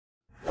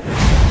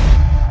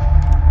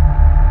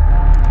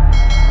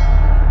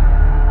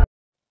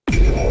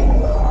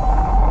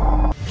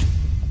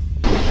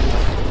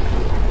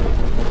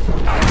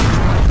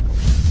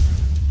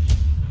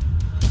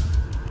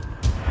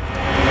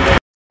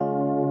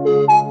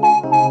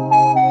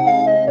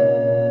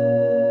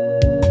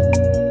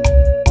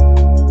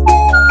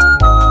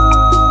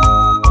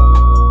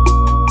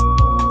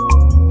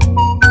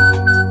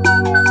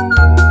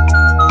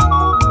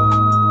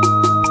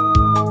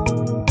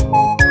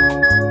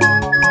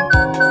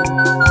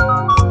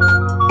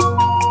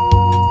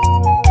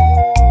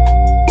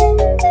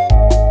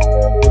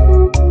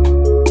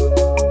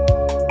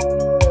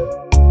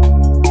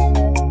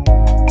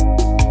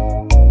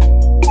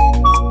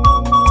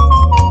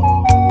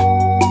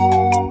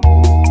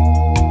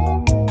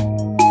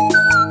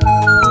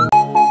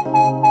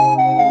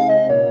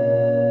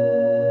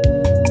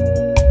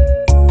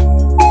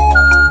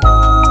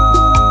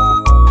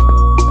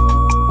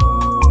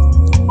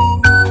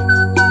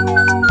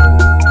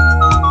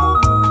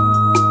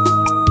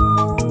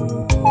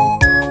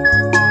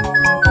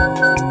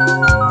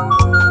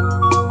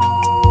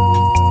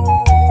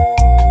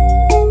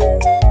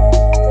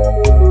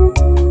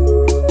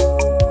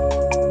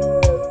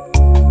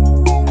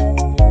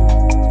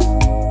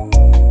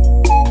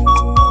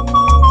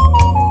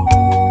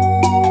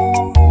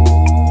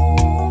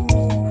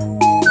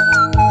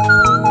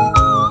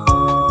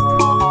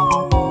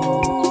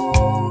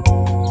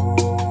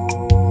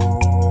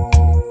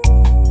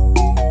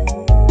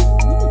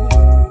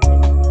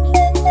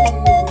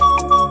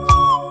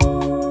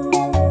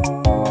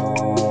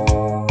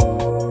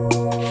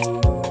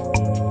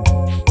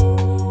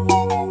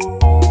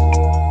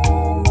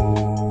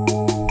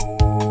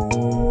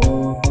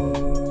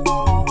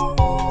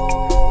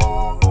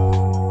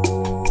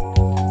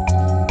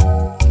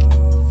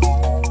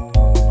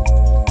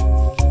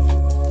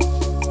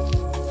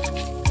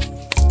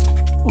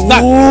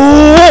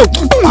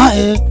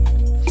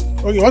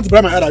You want to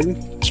buy my head, are you?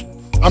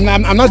 I'm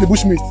not the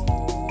bushmeat.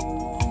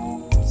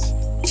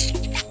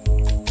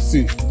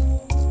 See,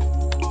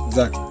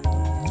 Zach,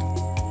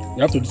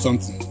 you have to do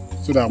something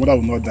so that mother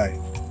will not die.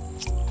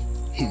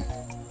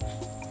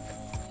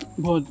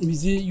 But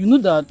Mezie, you know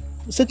that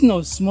setting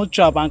a small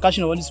trap and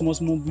catching all these small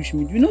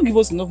bushmeat will not give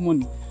us enough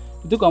money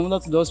to take our mother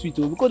to the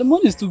hospital because the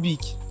money is too big.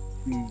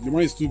 The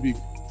money is too big.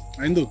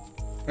 I know.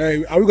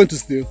 Are we going to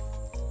steal?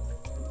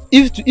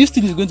 If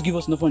stealing is going to give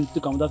us enough money to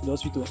take our mother to the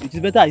hospital, it is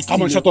better I steal.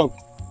 Come on, shut up.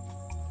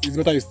 It's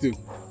better you steal.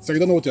 So you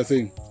don't know what you're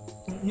saying.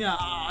 Yeah,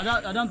 I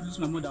don't lose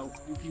my mother.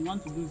 If you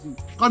want to lose him.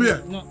 Come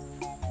here. No.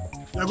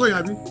 You're going,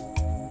 Abby?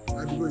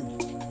 I'm going.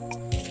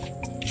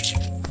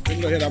 Let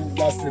me not hear that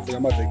last thing for your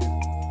mouth again.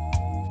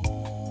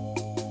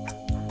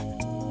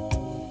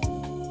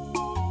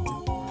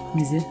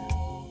 Mezie,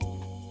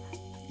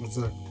 What's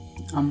that?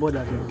 I'm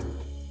bothered.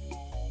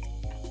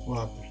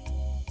 What happened?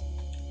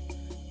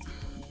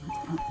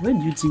 Where do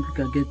you think we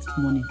can get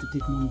money to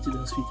take mommy to the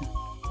hospital?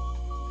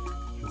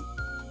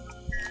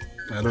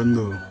 I don't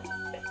know.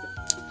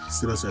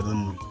 Seriously, I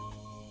don't know.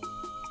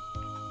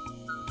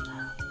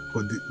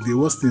 But the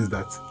worst thing is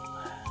that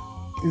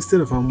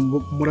instead of our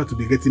mother to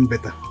be getting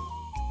better,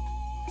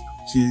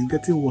 she's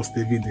getting worse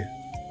every day.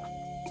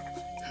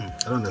 I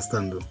don't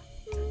understand though.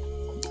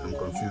 I'm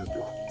confused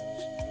though.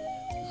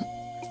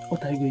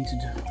 What are you going to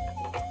do?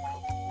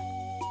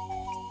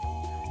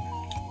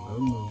 I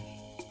don't know.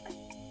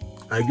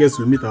 I guess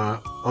we'll meet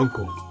our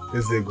uncle.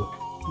 Let's go.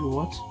 You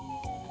what?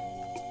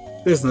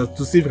 Yes,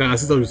 to see if we can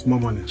assist us with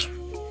more money.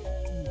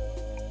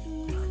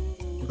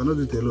 You cannot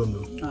do it alone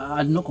though.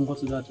 I did not concur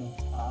to that.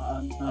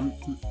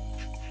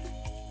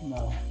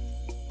 No.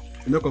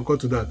 You not concur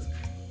to that?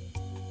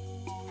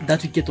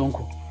 That wicked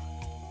uncle.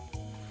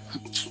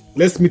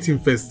 Let's meet him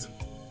first.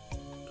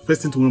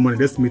 First thing tomorrow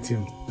morning, let's meet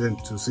him. Then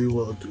to see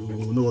what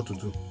we'll know what to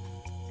do.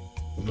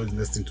 We'll know the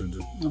next thing to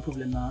do. No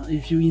problem now.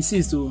 If you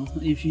insist,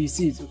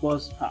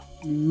 because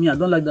me, I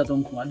don't like that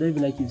uncle. I don't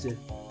even like himself.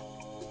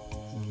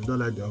 You don't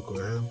like the uncle,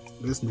 eh?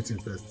 Let's meet him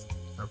first.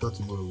 After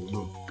tomorrow, we'll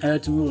know.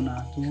 Tomorrow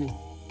now. Tomorrow.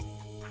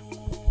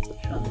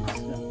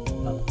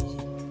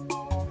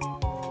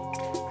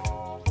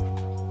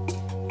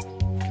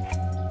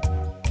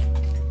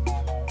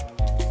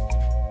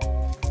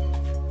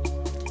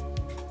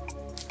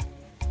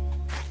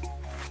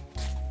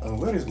 And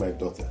where is my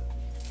daughter?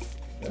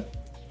 Yeah?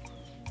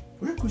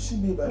 Where could she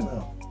be by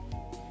now?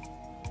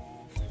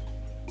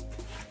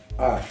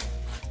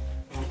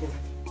 Uncle.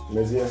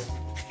 Mezie.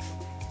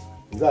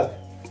 Zach.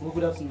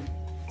 Good afternoon.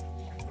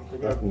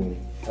 Good afternoon.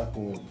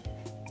 Afternoon.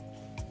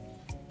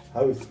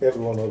 How is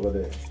everyone over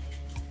there?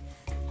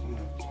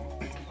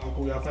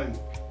 Uncle, we are fine.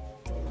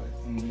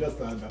 Alright. Just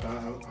that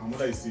our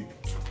mother is sick.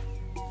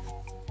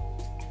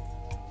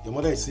 Your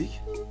mother is sick?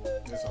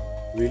 Yes, sir.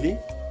 Really?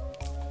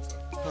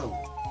 How?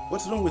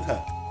 What's wrong with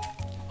her?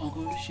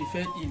 Uncle, she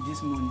fell ill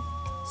this morning,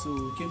 so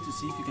we came to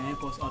see if you can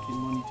help us out with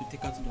money to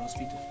take her to the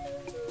hospital.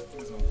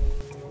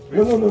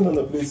 Yes, sir.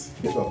 No, please.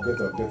 Get up. Yeah.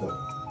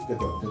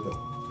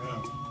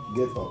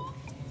 Get up.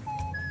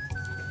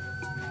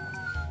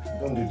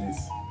 Don't do this.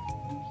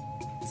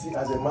 You see,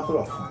 as a matter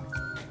of fact,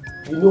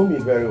 you know me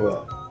very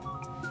well.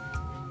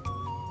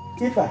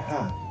 If I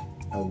had,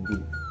 I would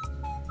give.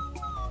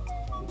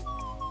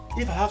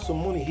 If I have some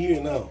money here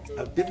now,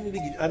 I'll definitely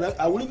give. And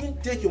I will even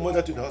take your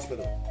mother to the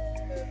hospital.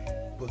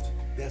 But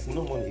there's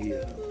no money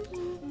here now.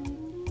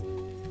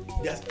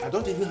 I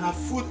don't even have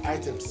food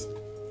items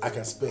I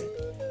can spare.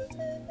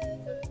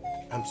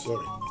 I'm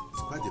sorry.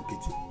 It's quite a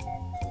pity.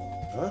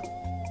 Huh?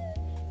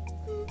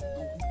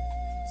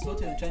 So what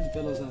you're trying to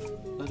tell us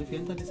that if you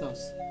enter this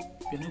house,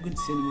 you're not going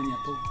to see any money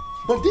at all.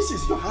 But this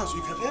is your house.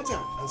 You can enter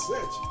and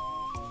search.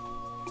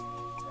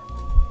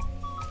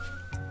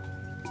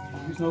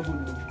 It's not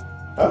good though.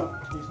 Huh?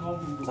 It's not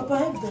good though. Papa,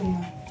 help them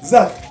now.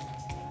 Zach!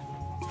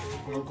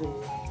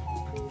 Uncle.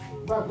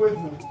 Zach, wait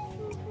now.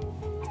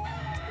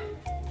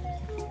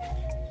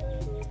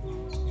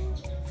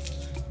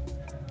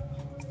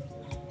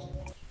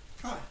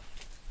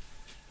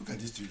 Look at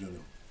these children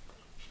now.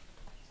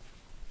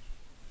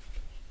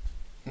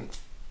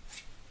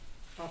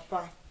 Papa.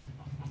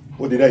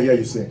 What did I hear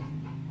you say?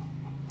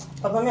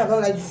 Papa, me, I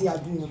don't like this you are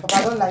doing. Papa,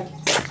 I don't like it.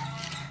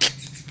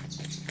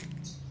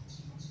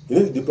 You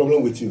know the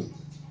problem with you?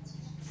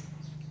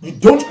 You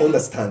don't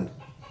understand.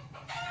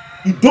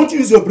 You don't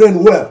use your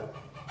brain well.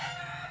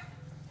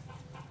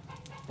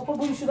 Papa,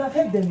 but you should have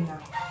helped them now.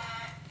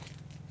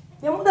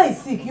 Your mother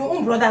is sick, your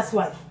own brother's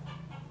wife.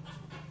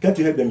 Can't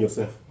you help them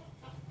yourself?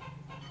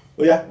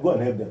 Oh yeah, go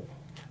and help them.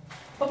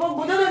 Papa,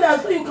 but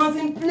that so you can't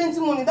see plenty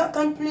money. That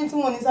kind plenty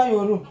money inside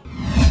your room.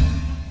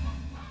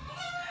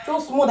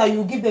 Just more that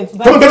you give them to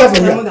buy. Come on, get out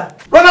from here. Mother.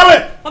 Run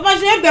away! Papa, you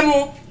should help them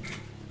all.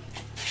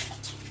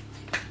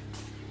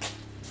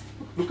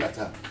 Look at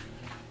her.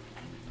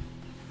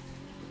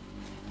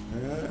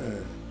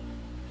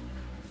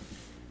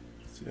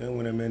 See,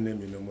 when I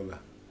name you no more.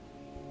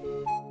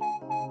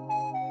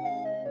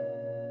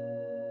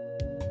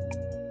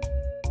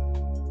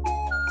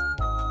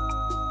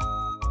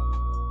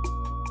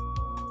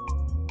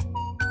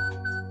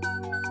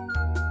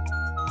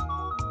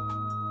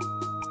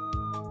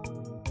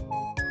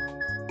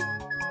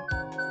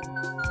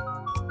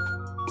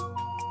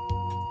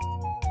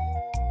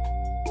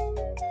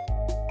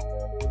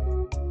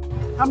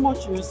 How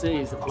much you say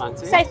is the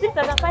plantain? Sir,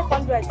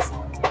 3,500.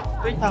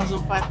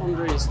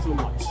 3,500 is too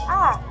much.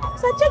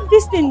 Sir, check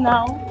this thing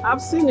now.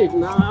 I've seen it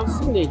now. I've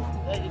seen it.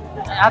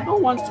 I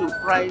don't want to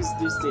price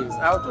these things.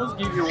 I'll just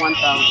give you 1,000.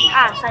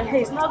 Sir,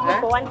 it's not good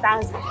for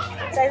 1,000.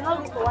 Sir, it's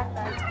not good for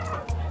 1,000.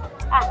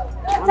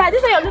 Sir,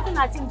 this way you're looking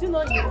at him. Do you know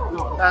him?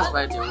 No, that's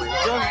by the way.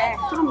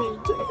 Just tell me,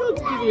 just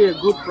give me a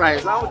good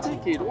price. I'll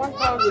take it.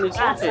 1,000 is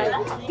okay.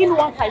 Sir, give me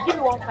 1,500. Give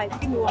me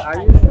 1,500. Give me 1,500.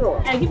 Are you sure?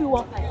 Give me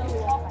 1,500. Give me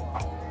 1,500.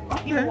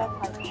 Give me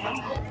 1,500.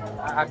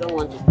 I don't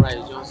want to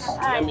price. Just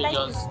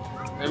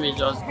let me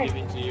just give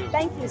it to you.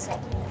 Thank you, sir.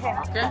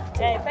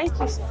 Okay? Thank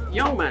you, sir.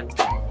 Young man,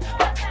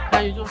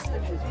 can you just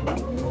take this?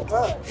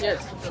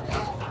 Yes,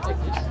 take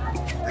this.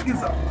 Thank you,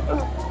 sir.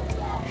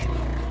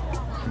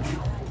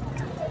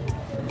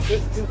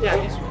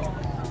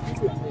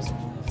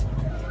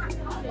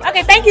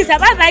 Okay, thank you, sir.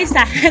 Bye-bye,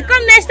 sir.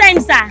 Come next time,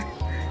 sir.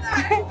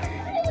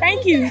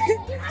 Thank you.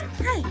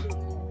 Hi.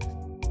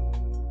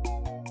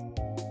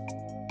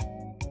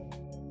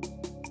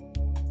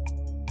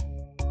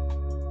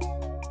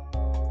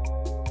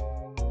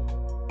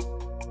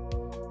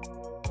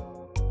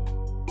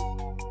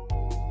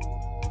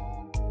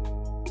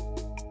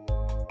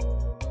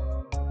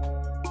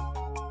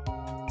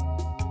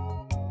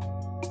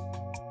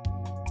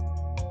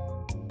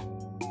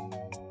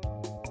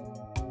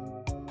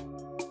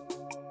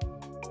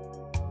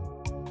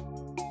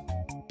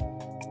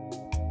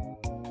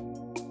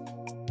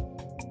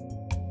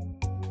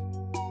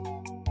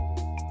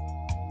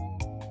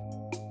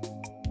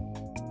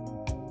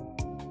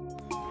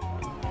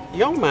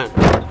 Young man,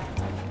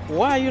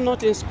 why are you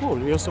not in school?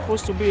 You're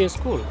supposed to be in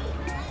school.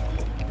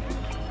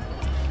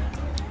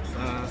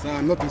 Sir,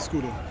 I'm not in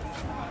school. Though.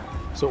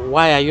 So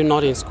why are you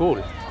not in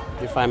school,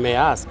 if I may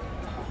ask?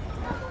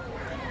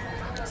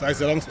 Sir,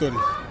 it's a long story.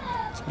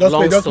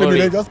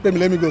 Just pay me,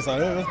 let me go, sir.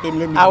 Just pay me,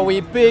 let me I go.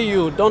 will pay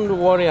you. Don't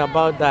worry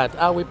about that.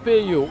 I will pay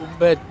you.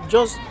 But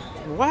just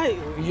why?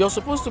 You're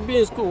supposed to be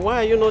in school. Why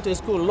are you not in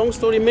school? Long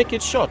story, make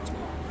it short.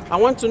 I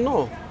want to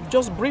know.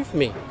 Just brief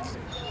me.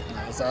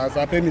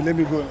 Sir, pay me, let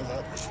me go.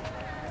 Sir.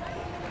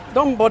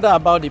 Don't bother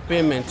about the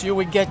payment. You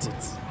will get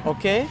it.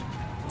 Okay?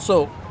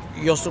 So,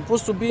 you're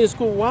supposed to be in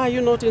school. Why are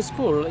you not in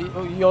school?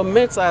 Your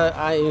mates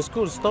are in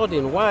school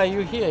studying. Why are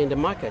you here in the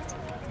market?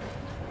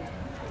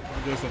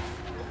 Okay, sir.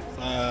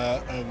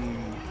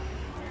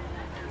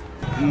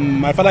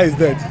 My father is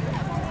dead.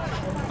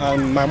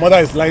 And my mother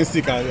is lying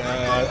sick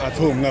at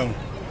home now.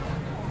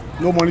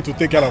 No money to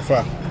take care of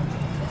her.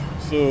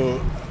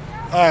 So,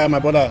 I and my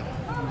brother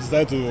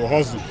decided to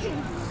hustle.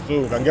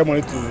 So we can get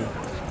money to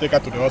take her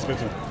to the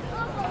hospital.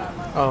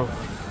 Oh,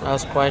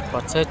 that's quite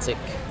pathetic.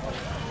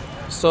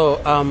 So,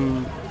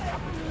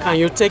 can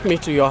you take me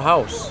to your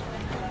house?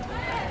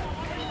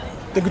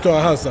 Take you to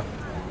our house, sir?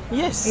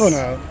 Yes. No.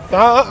 So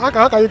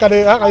how can you come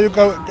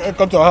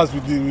to our house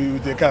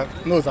with the car?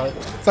 No, sir.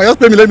 Sir, just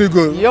pay me, let me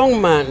go.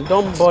 Young man,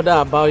 don't bother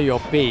about your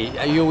pay.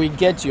 You will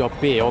get your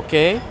pay,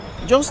 okay?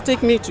 Just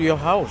take me to your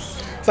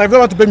house. Sir, if you don't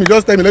want to pay me,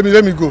 just tell me,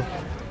 let me go.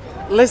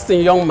 Listen,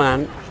 young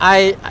man,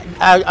 I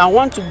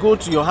want to go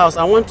to your house.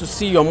 I want to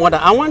see your mother.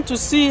 I want to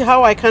see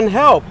how I can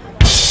help.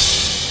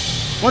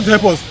 Want to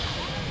help us?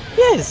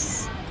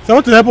 Yes. Sir,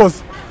 want to help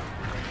us?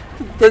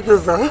 Thank you,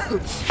 sir.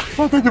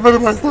 Oh, thank you very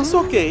much, sir. It's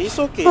okay, it's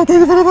okay. Oh, thank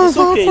you very much, it's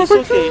okay, sir.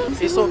 it's okay,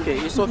 it's okay,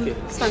 it's okay.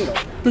 Stand up.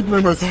 Thank you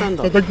very much, sir. Stand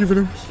up. Thank you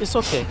very much. It's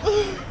okay.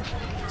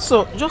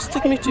 So, just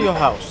take me to your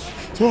house.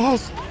 To your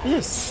house?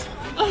 Yes.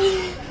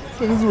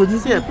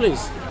 Yeah,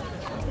 please.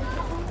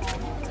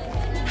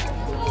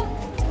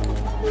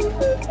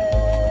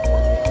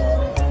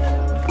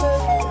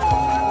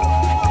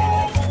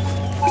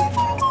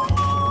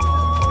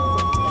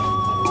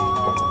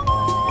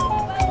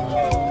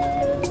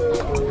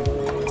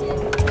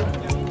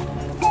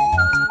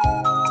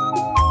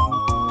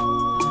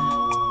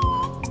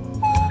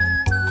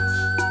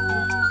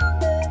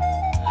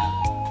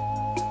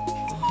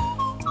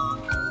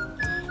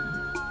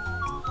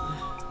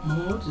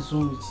 What is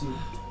wrong with you?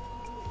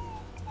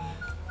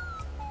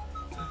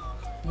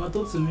 Mama,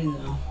 talk to me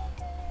now.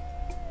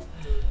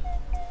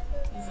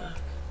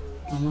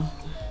 Mama.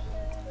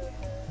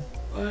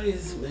 Where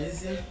is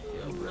Mezie,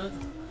 your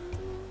brother?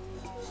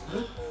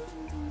 Huh?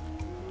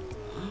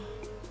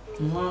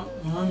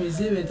 Mama,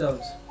 Mezie went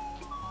out.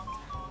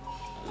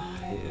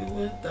 He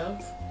went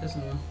out? Yes,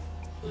 Mama.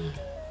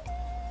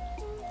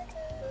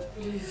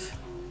 Please,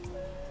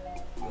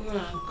 go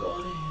and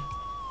call him.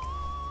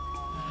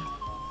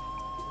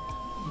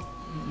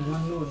 Mama,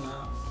 no,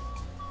 now.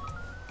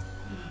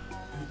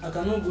 I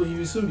cannot go, he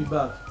will soon be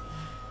back.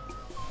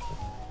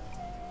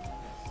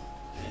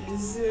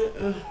 Is it,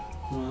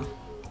 Mama.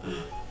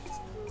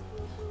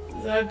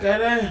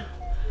 Zachariah,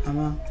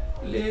 Mama.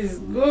 please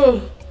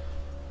go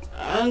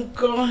and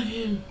call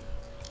him.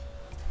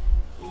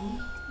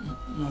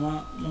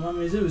 Mama,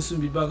 Mezie will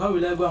soon be back. How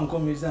will I go and call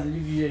Mezie and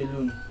leave you here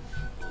alone?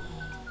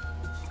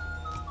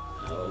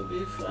 I will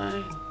be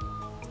fine.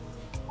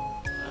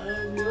 I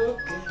will be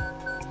okay.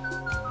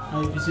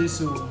 And if you say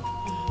so.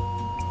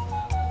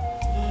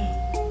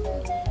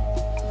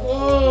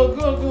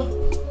 Go.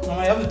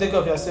 Mama, you have to take care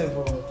of yourself.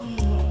 Oh.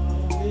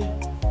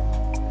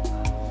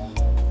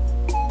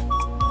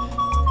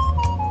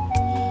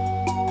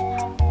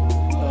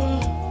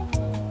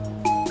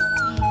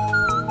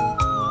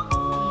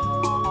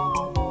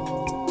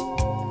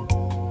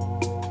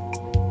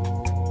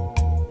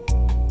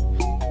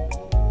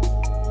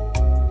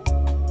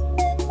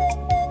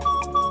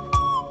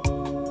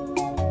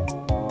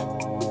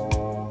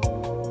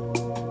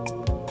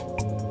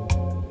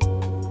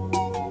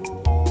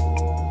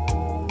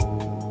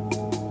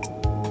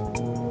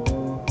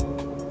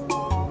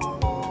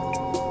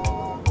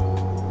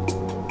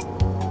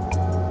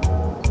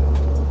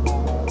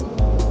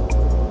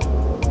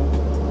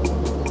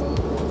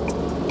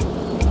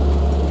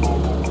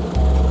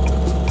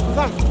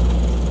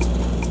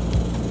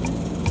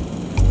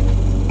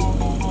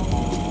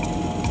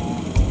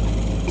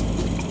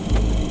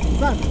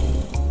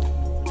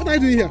 What are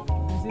you doing here?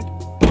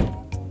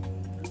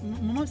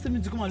 Mama sent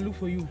me to come and look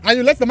for you. And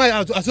you left Mama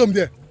at home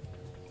there.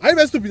 Are you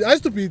very stupid? Are you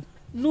stupid?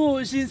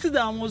 No, she insisted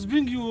that I must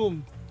bring you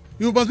home.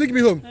 You must bring me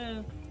home.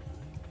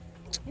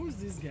 Who is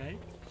this guy?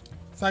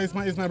 Sir, it's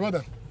my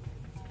brother.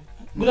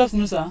 Good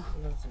afternoon, sir.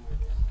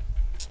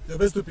 You're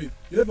very stupid.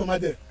 You left Mama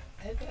there.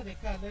 Enter the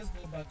car, let's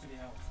go back to the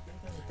house.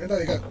 Enter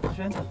the car.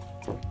 Enter.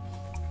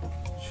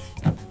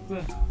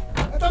 Where?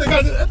 Enter the car.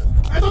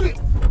 Enter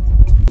the...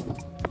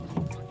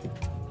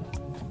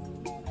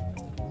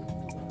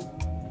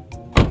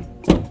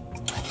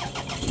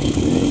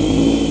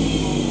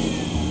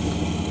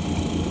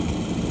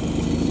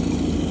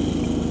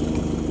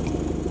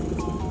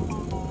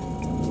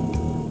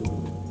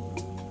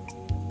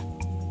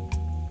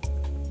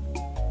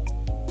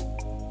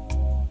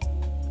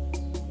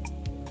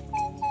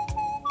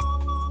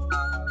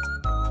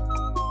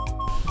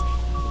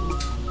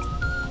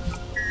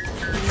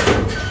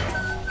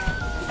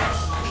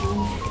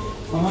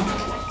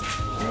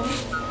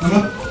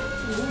 Mama,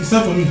 it's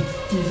time for me.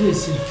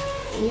 Yes.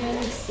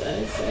 Yes, I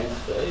sent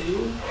for you.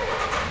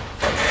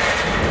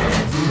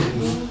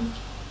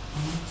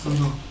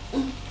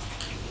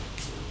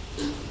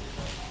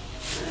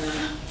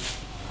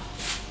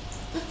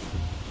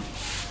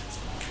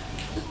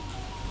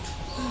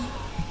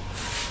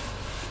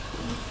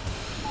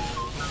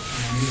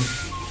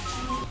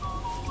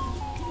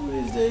 Who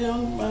is the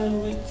young man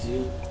with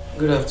you?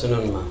 Good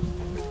afternoon, ma.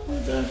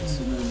 Good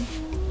afternoon.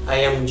 I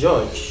am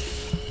George.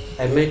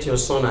 I met your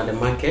son at the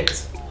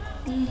market.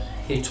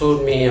 He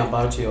told me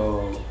about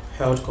your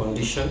health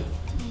condition.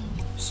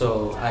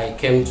 So I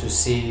came to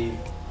see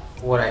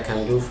what I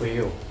can do for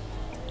you,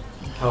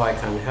 how I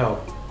can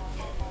help.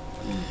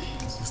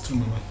 It's true,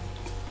 Mama.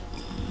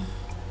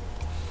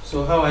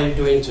 So how are you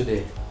doing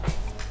today?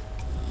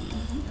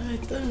 I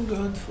thank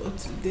God for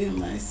today,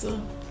 my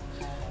son.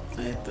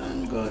 I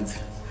thank God.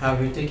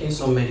 Have you taken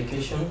some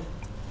medication?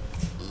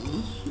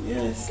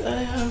 Yes,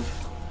 I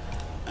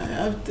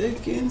have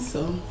taken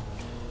some.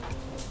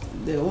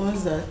 The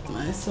ones that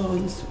my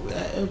sons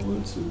were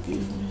able to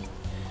give me.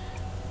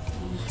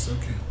 It's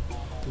okay.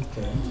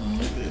 Okay.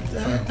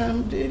 But I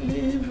am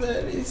really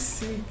very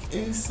sick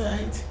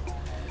inside.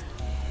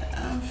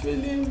 I'm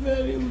feeling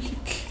very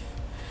weak.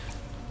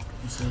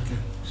 It's okay.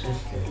 It's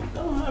okay. I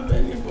don't have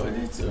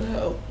anybody to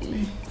help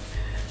me.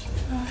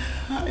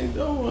 I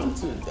don't want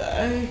to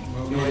die.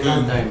 You will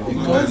not die, Mama.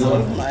 Because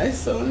of my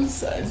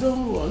sons, I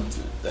don't want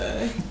to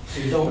die.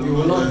 You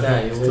will not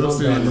die. You will not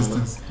die,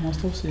 Mama.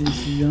 Stop saying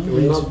this. You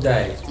will not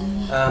die.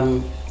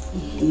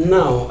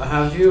 Now,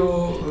 have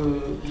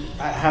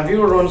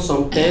you run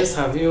some tests?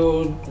 Have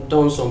you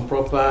done some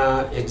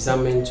proper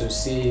exam to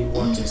see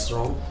what is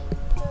wrong?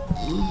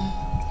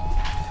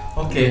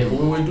 Okay, we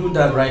will do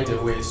that right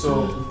away.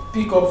 So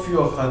pick up few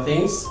of her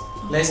things.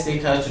 Let's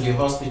take her to the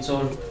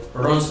hospital,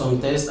 run some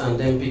tests, and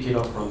then pick it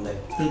up from there.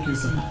 Thank you,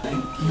 sir. Thank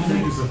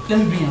you, sir. Let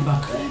me bring her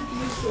back. Thank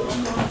you so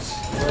much.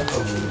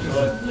 Welcome.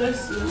 God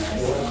bless you.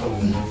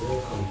 Welcome.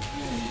 Welcome.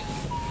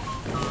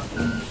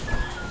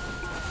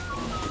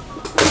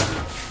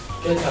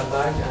 Get her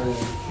bag and a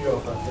few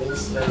of her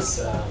things. Let's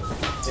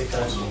take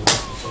her to the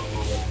hospital.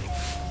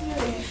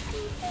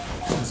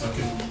 It's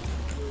okay.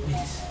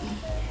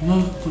 No,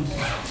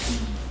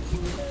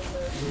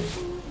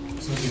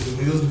 It's okay.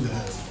 We just do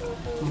that.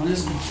 Mama,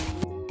 let's go.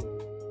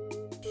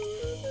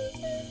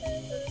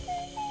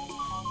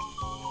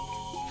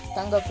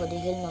 Thank God for the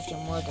healing of your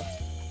mother.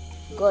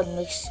 God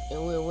makes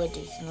a way where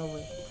there is no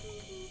way.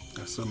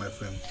 That's so, my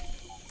friend.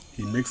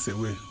 He makes a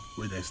way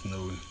where there is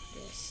no way.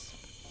 Yes.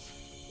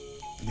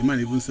 The man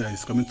even said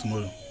he's coming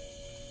tomorrow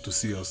to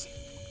see us.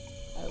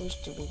 I wish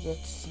to be there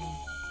to see him.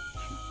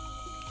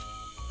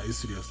 Are you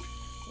serious?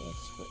 Yes,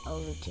 I will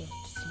be there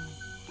to see him.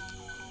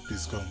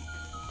 Please come.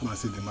 Come and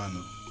see the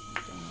man.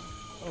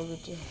 I will be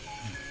there.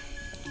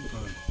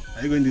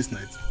 Are you going this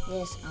night?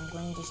 Yes, I'm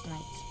going this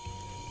night.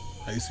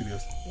 Are you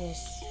serious?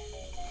 Yes.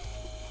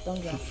 Don't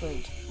be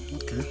afraid.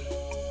 Okay.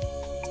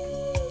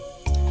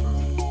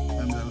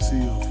 And I'll see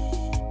you.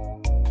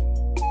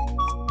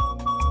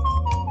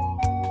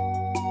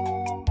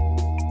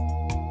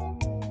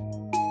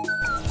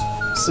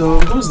 So,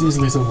 who's this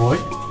little boy?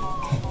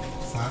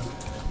 Sir,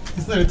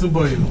 it's not a little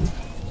boy.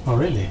 Oh,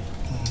 really?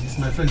 He's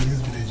my friend in this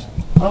village.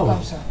 Oh.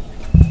 Welcome, sir.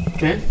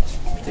 Okay.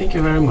 Thank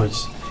you very much.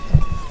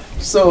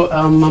 So,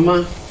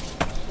 Mama,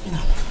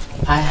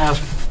 I have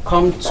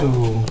come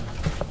to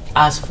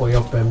ask for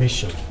your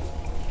permission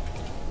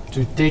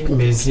to take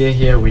Mezie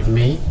here with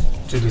me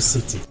to the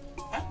city.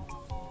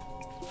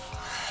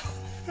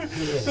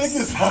 Yes. Thank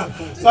you, sir.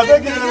 Sir,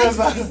 thank you very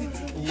much, sir.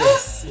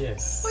 Yes,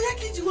 yes.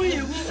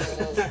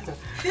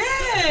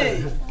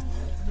 Hey!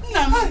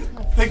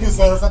 Thank you,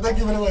 sir. Thank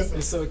you very much, sir.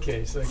 It's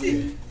okay, it's okay.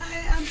 See,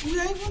 we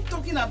are even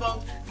talking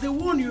about the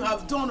one you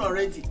have done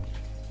already.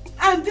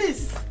 And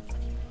this.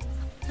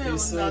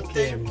 It's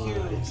okay, Ma.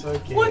 It's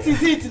okay. What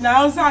is it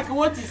now, Zach?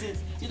 What is it?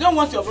 You don't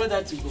want your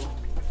brother to go?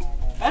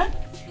 Huh?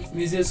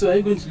 Mezie, so are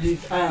you going to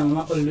leave I and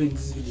Mama all alone in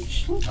this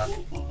village?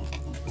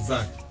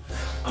 Zach,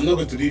 I'm not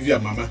going to leave you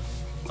and Mama.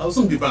 I'll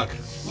soon be back.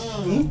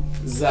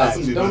 Zach,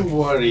 don't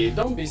worry.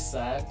 Don't be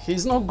sad.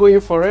 He's not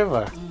going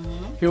forever.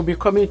 He'll be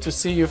coming to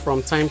see you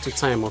from time to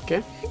time,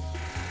 okay?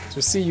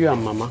 To see you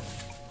and Mama.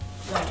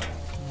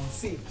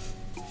 See,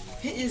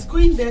 he is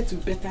going there to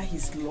better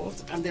his lot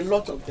and the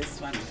lot of this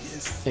family.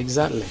 Yes.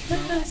 Exactly.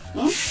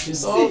 Huh?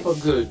 It's all for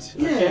good,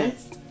 okay?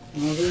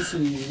 No, very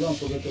soon you won't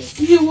forget us.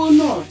 He will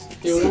not.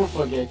 He won't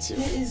forget you.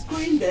 He is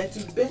going there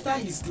to better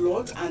his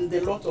lot and the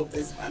lot of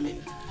this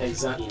family.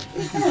 Exactly.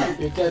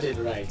 You get it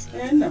right.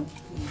 And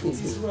it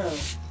is well.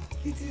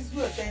 It is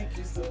well, thank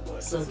you so much.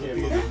 It's okay,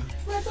 Mama.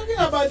 We are talking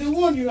about the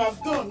one you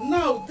have done.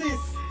 Now this.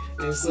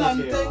 It's Ma'am,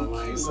 okay, thank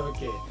Mama. you. It's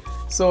okay.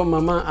 So,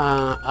 Mama,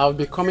 I'll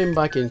be coming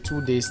back in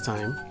 2 days'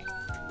 time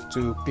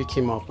to pick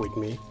him up with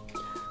me.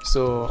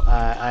 So,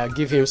 I'll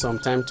give him some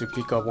time to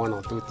pick up 1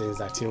 or 2 things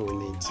that he will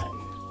need.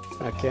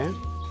 Okay?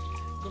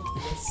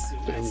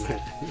 Amen.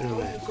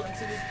 Amen.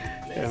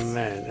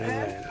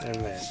 Amen.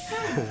 Amen.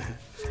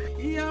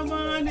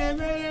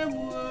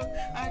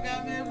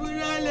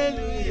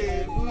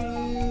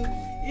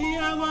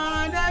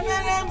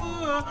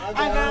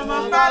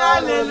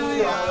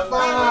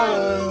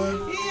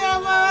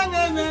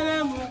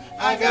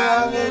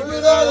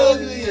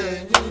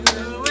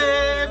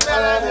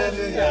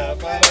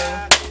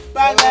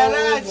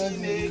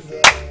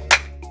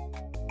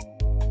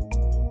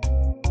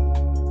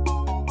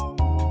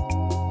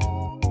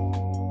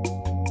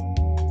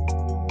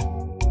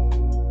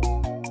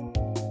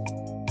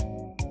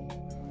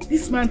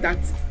 This man that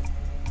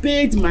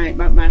paid my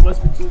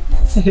hospital.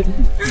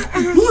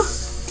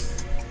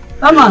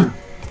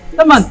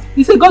 That man,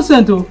 he's a God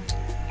sent to.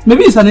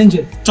 Maybe he's an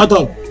angel. Shut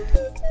up.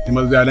 He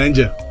must be an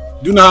angel.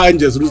 Do you know how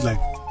angels look like?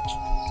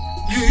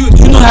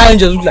 You know how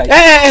angels look like?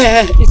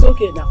 Hey, it's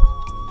okay now.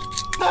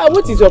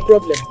 What is your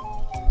problem?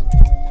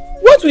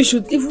 What we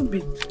should even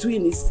be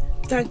doing is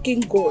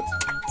thanking God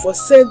for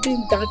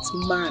sending that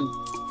man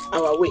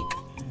our way.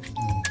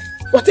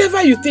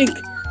 Whatever you think,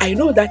 I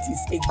know that is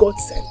a God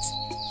sent.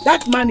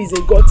 That man is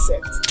a God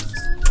sent.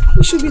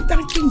 We should be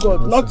thanking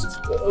God, not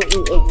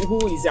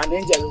who is an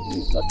angel or who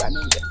is not an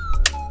angel.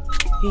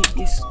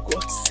 He is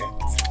God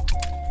sent.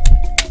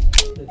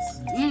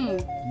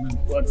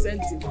 God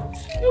sent him.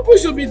 People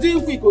should be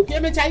doing quick, okay?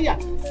 This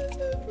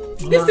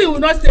thing will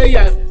not stay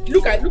here.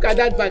 Look at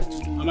that bag.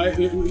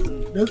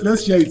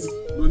 Let's share it.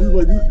 Mama,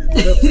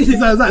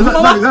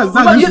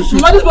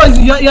 this boy,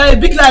 you're a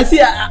big lie.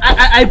 See,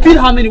 I paid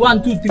how many?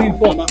 1, 2, 3,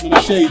 4. Mama,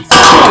 share it. You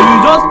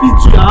just paid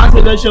 2. I want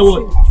to let's share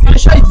what? I'll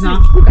share it now.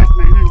 Look at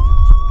my hand.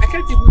 I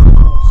can't even do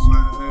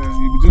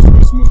You be just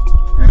small.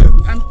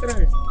 I'm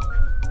trying.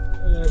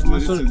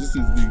 Sorry. This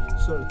is big.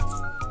 Sorry.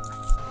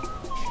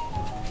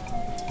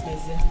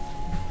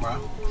 Wow.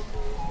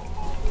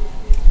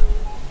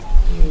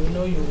 You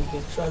know you will be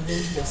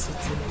traveling the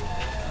city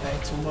by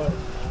tomorrow.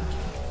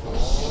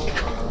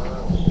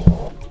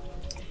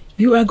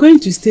 You are going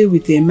to stay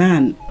with a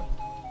man,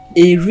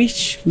 a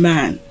rich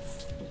man,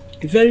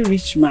 a very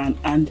rich man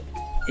and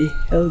a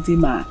healthy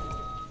man.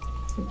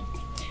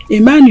 A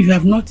man you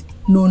have not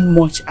known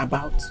much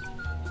about.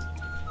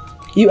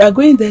 You are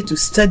going there to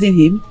study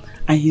him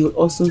and he will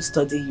also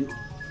study you.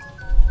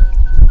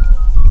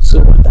 So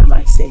what am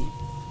I saying?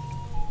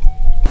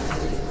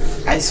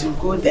 As you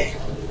go there,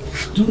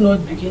 do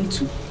not begin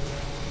to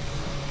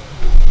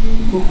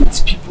go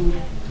with people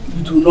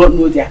you do not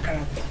know their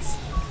characters.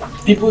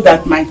 People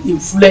that might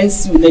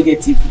influence you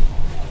negatively.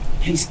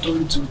 Please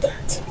don't do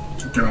that.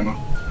 Okay, Mama.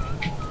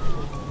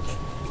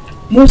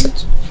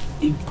 Most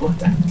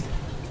important,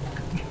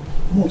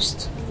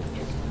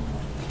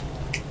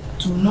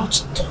 do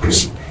not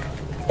touch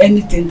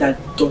anything that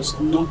does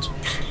not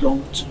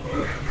belong to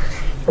you.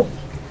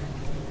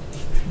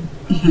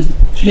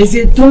 They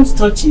say don't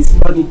touch his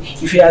money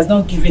if he has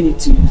not given it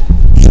to you.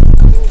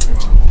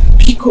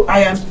 Pico, I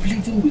am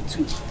pleading with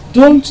you.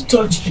 Don't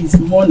touch his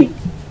money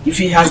if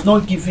he has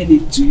not given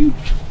it to you.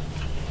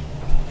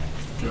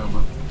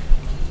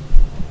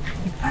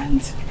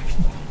 And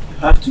you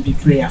have to be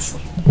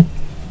prayerful.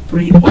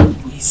 Pray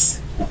always.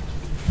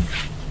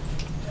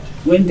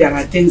 When there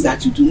are things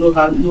that you do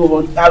not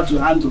know how to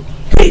handle,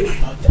 pray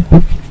about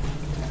them.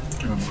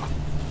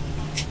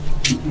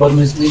 But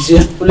Miss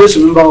Mezie, please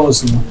remember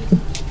also.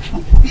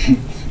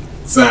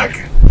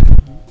 Zach,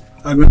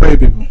 I remember you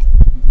people.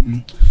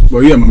 But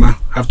you and Mama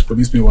have to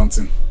promise me one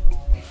thing.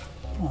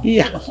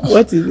 Yeah,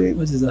 what is it?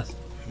 What is that?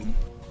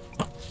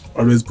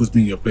 Always put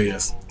me in your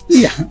prayers.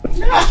 Yeah.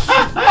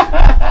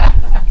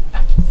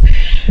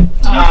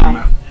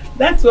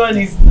 That one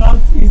is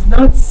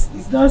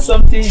not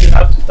something you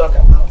have to talk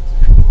about.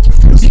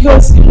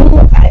 Because you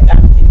know I am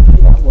a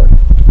prayer warrior.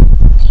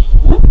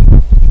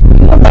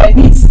 You know my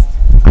niece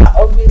are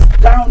always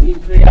down in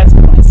prayers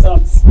for my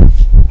sons.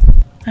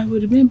 I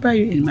will remember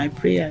you in my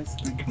prayers.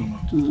 Thank you, Mama.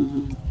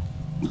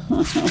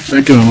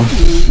 Thank you, Mama.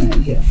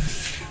 Thank you.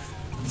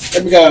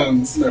 Let me go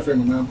and see my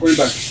friend, Mama. I'm going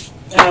back.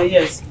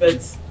 Yes,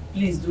 but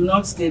please do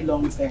not stay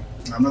long there.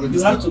 I'm not going to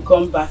You have to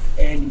come back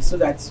early so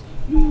that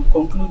you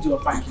conclude your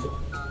packing.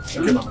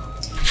 Okay, Mama.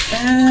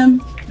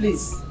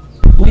 Please,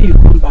 when you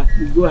come back,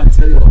 you go and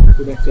tell your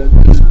uncle that you are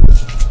going.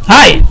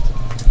 Hi!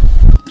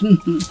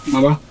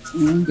 Mama,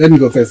 let me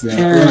go first.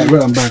 Yeah.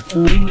 When I'm back.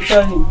 You will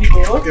tell him,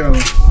 because... Okay,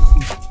 Mama.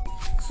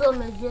 So,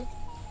 Mezie, you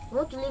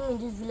want to leave me in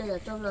this village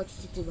and travel out to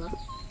city, man?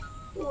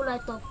 Who will I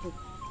talk to?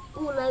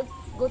 Who will I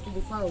go to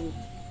the farm with?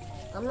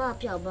 I'm not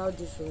happy about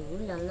this, so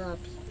really I'm not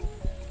happy.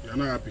 You're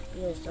not happy?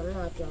 Yes, I'm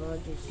not happy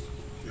about this.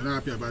 You're not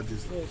happy about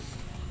this? Yes.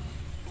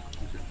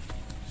 Okay.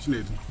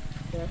 Chinedu.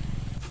 Yeah?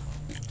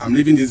 I'm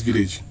leaving this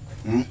village.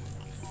 I'm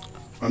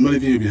not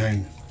leaving you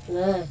behind.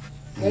 No.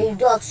 Then you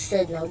do what you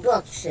said now. Do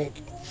what you said.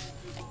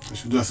 I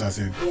should do as I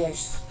said.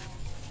 Yes.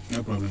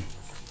 No problem.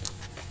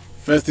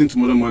 First thing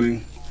tomorrow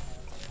morning,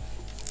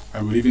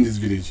 I will leave in this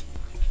village.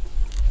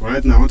 But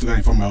right now, I want to go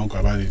inform my uncle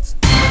about it.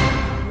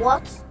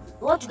 What?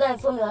 You want to go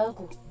inform your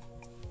uncle?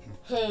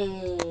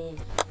 Hey.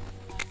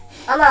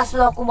 I'm not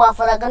small Kuba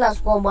for the Ghana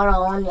school bar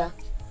on ya.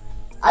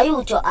 Are you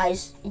with your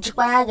eyes?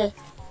 Jipayage.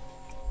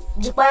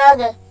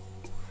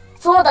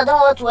 Someone that don't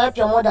want to help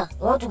your mother,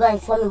 you want to go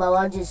inform him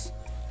about this.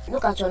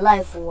 Look at your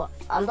life.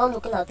 I'm not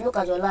looking at. Look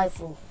at your life.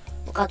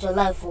 Look at your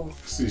life.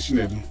 See,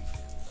 Chinedu.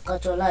 Look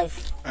at your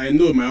life. I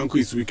know my uncle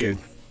is wicked,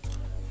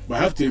 but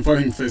I have to inform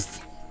him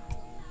first.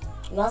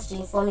 You have to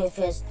inform him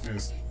first.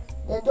 Yes.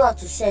 Then do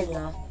what you said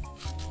now.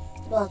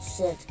 Do what you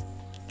said.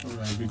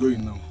 Alright, I'll be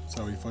going now,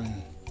 so I'll inform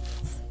him.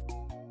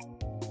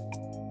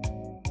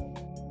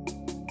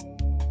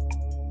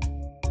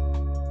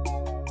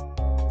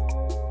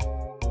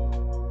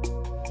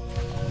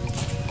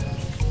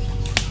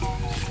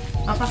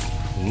 Papa,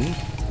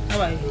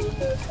 how are you?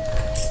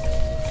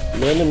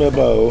 Many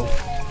member.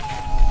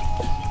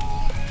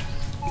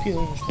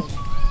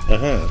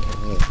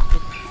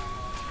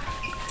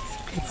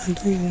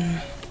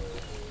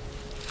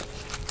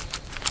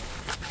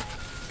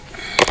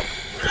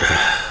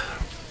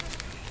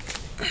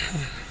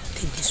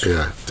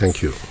 Yeah,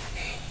 thank you.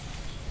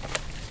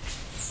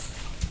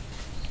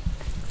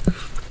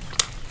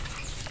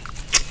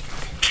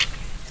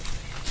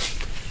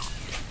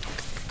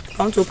 I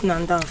want to open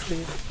and down for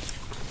you.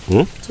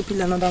 To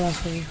peel another one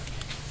for you.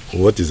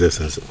 What is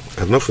essence?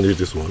 I've not finished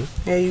this one.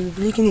 Yeah, you're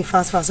licking it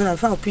fast, so now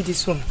I'll peel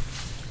this one.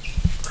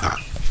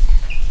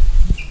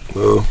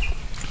 Well,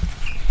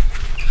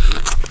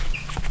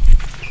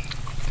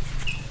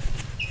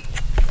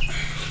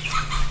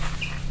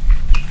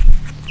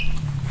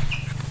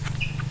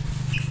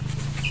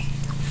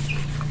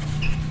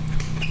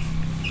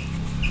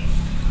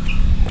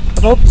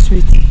 I hope it's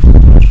sweet.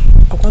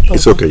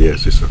 it's okay,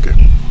 yes, it's okay.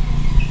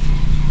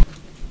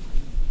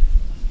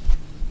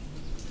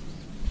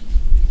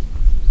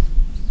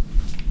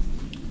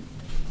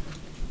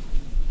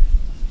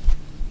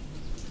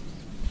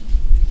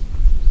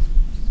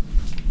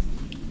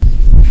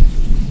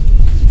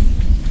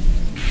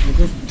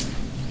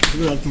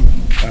 Good afternoon.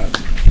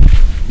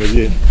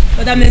 Mezie.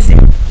 Brother Mezie,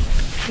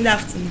 good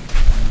afternoon.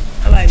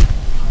 How are you?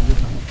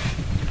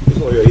 This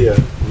one you're here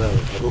now.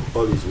 I hope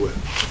all is well.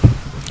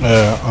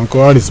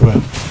 Uncle, all is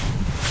well.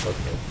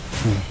 Okay.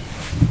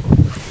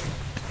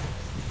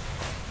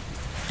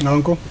 Now,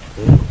 Uncle,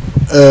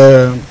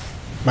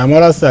 my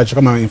mother said I should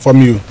come and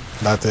inform you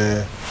that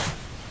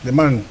the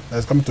man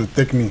that's coming to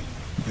take me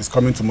is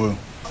coming tomorrow.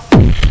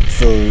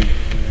 So you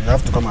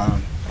have to come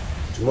around.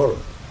 Tomorrow?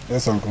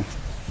 Yes, Uncle.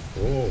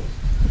 Oh.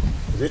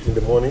 Is it in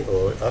the morning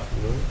or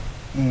afternoon?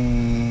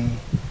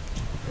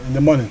 In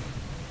the morning.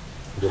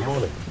 In the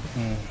morning?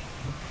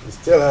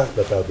 Just tell her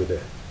that I'll be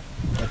there.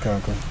 Okay,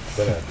 Uncle.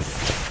 Tell her.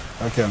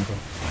 Okay, Uncle.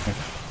 Okay.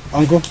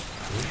 Uncle,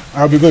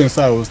 I'll be going,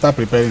 so I will start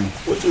preparing.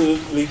 What you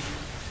leave?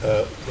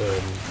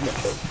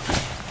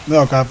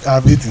 No, Uncle,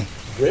 I've eaten.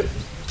 Grape?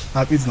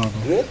 I've eaten,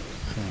 Uncle. Grape?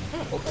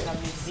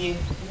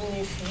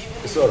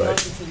 It's alright.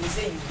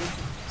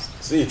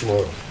 See you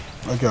tomorrow.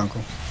 Okay,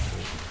 Uncle.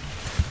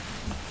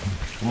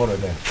 Tomorrow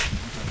then.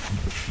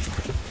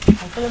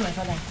 I'll follow my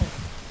father.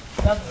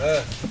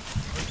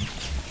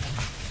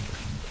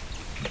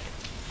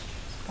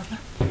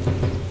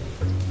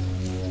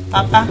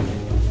 Papa.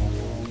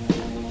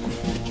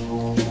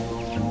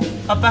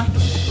 Papa.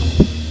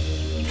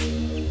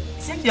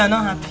 Seems you are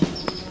not happy.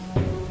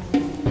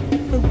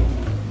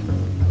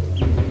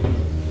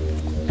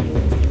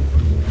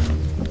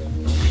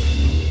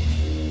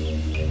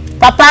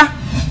 Papa.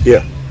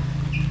 Yeah.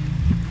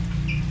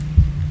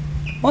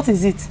 What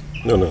is it?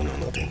 No,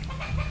 nothing.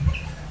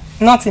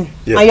 Nothing?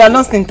 Yes. And you are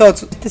lost in thought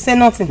to say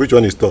nothing? Which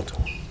one is thought?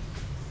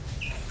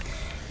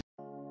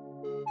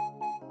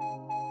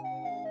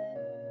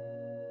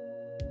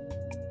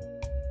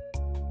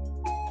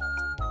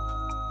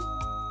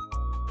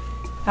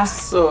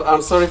 So,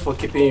 I'm sorry for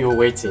keeping you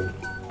waiting.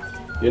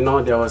 You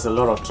know, there was a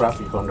lot of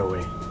traffic on the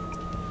way.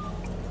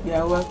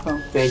 You're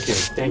welcome. Thank you.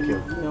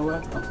 You're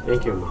welcome.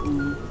 Thank you, ma.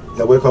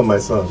 You're welcome, my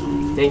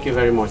son. Thank you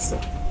very much, sir.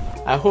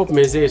 I hope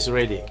Mezie is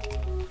ready.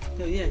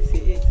 Oh, yes, he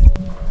is.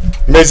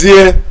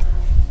 Mezie!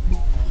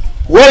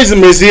 Where is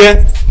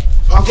Mezie?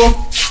 Uncle,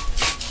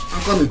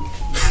 I'm coming.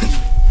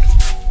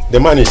 The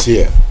man is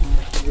here.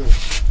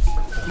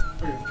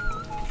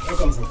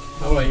 Welcome, sir.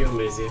 How are you,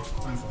 Mezie?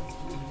 Fine, sir.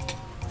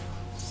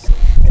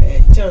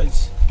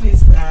 George,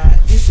 please,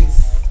 this is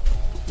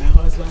my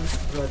husband's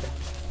brother.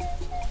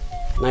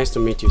 Nice to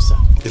meet you, sir.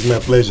 It's my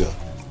pleasure.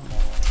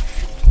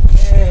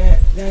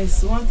 There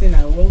is one thing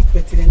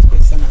pertinent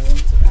question I want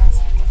to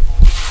ask.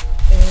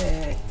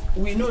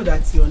 We know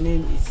that your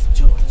name is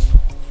George.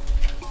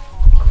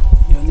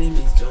 Your name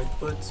is George,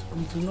 but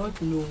we do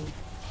not know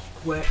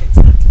where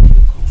exactly you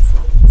come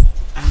from.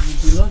 And we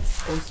do not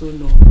also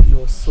know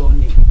your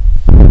surname.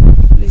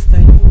 Please,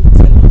 can you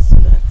tell us so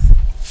that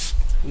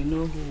we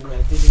know who we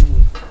are dealing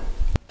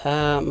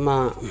with?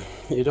 Ma,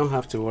 you don't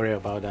have to worry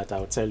about that.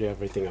 I'll tell you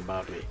everything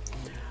about me.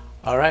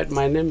 Alright,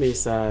 my name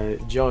is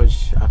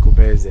George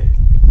Akubeze.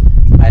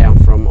 I am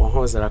from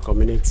Ohozara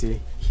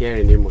community here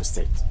in Imo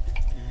State.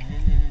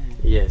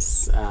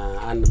 Yes,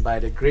 and by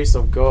the grace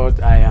of God,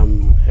 I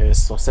am a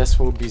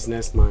successful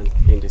businessman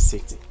in the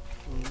city.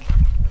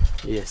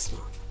 Yes,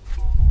 ma'am.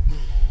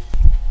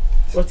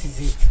 What is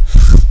it?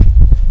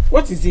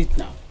 What is it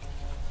now?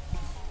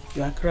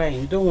 You are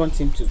crying. You don't want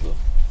him to go.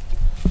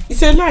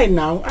 It's a lie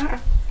now.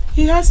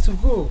 He has to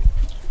go.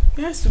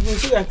 He has to go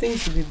so that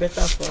things will be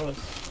better for us.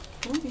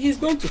 He's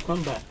going to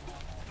come back.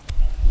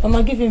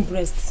 Mama, give him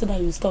breast so that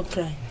you stop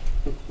crying.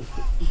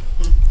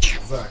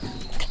 Zach.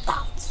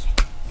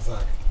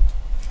 Zach,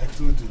 I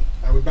told you,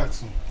 I'll be back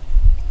soon.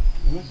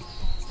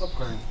 Stop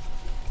crying.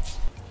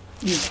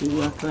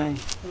 You are crying.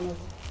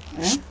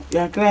 You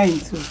are crying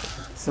too.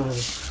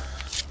 Sorry.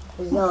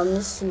 Yeah, I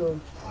miss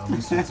you. I'll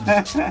miss you too.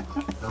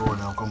 Don't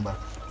worry, I'll come back.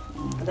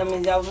 That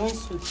means I'll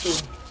miss you too.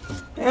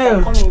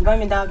 Oh. Come and buy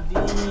me that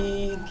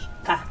big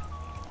car.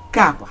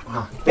 Car.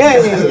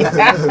 Hey.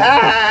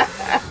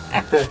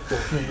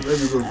 Let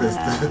me go first.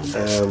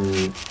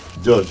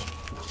 George.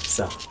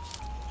 Sir.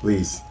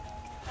 Please,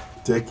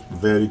 take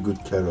very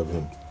good care of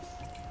him.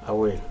 I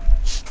will.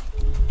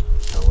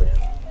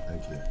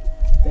 Thank you.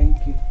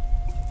 Thank you.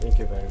 Thank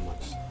you very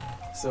much.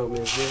 So,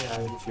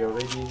 Mezie, if you're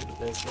ready,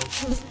 let's go.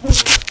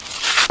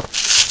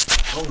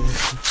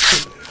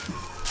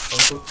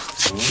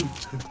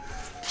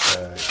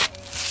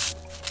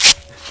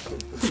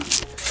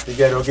 You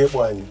get okay,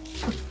 boy.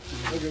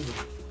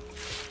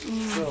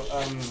 So,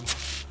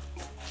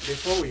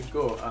 before we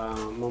go,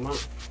 Mama,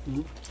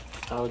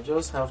 I'll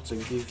just have to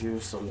give you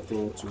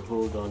something to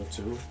hold on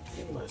to,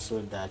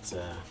 so that.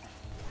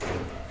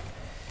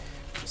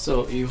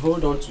 So you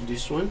hold on to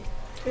this one,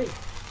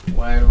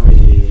 while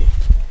we,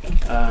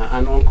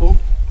 and Uncle,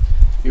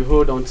 you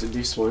hold on to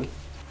this one.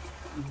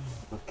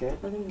 Okay.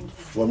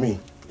 For me?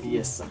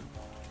 Yes, sir.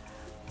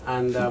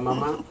 And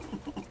Mama,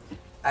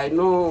 I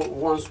know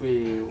once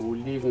we will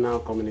leave now,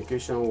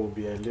 communication will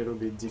be a little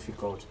bit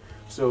difficult.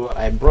 So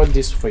I brought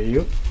this for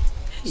you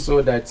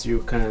so that you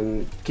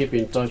can keep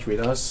in touch with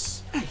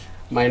us.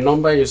 My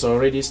number is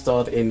already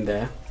stored in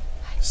there,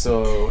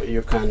 so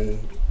you can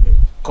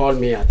call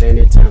me at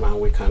any time and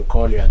we can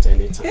call you at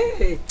any time.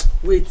 Hey,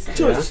 wait,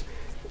 George.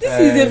 This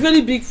is a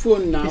very big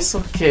phone now. It's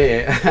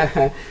okay.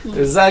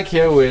 Zach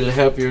here will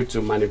help you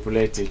to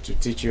manipulate it, to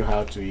teach you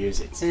how to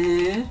use it.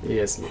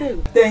 Yes,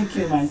 ma'am. Thank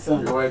you, my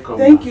son. You're welcome.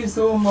 Thank you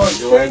so much.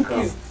 You're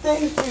welcome.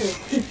 Thank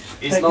you.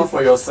 It's not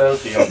for your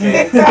selfie,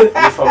 okay?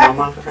 It's for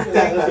Mama.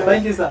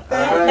 Thank you, sir.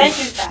 Thank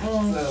you, sir.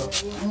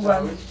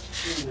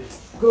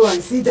 Go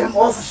and see them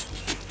off.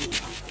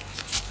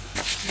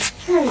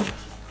 Hey.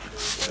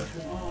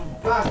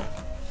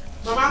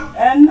 Mama?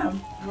 And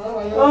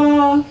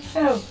oh,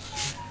 help.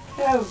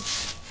 Help.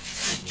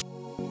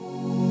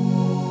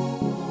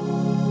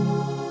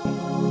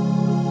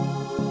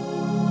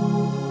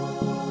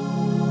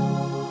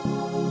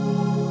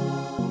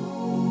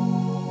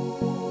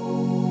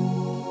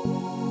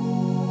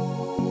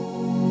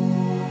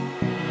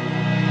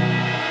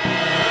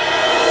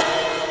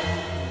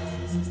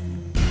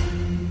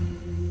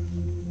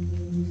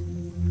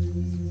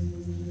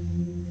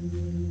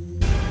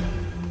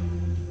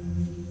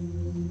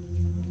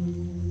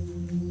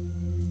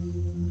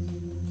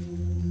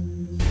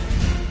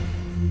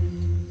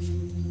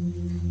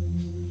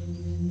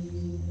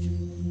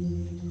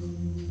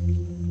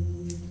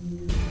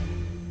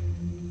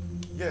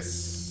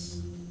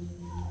 Yes,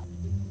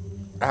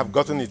 I have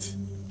gotten it.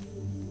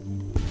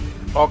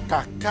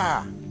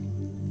 Okaka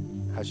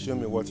has shown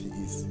me what he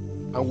is.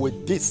 And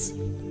with this,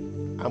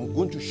 I'm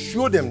going to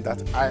show them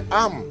that I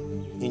am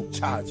in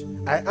charge.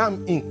 I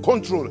am in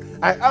control.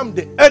 I am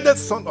the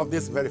eldest son of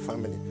this very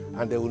family.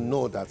 and they will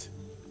know that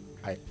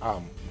I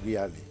am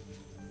really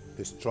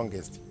the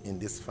strongest in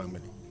this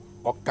family.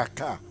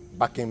 Okaka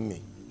backing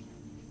me.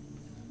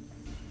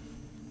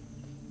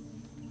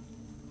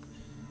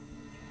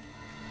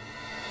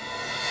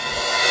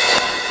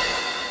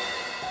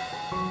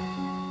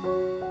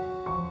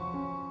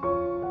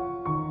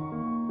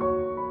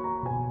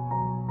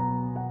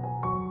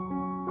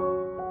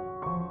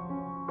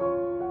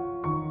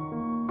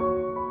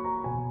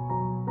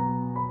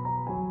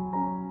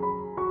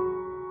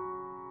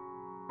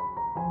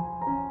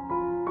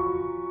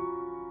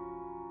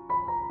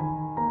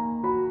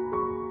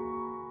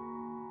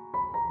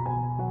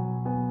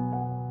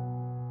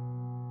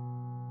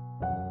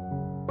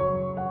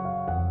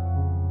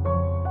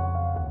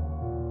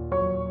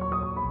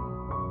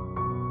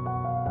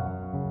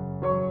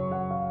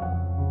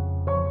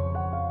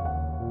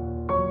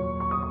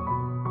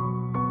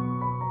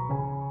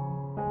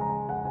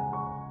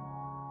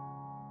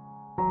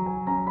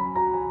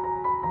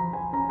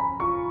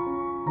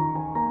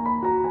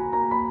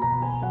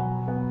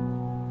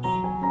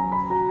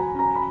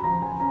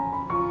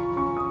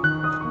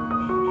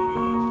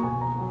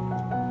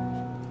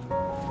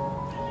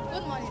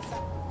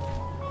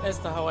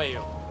 Esther, how are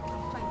you?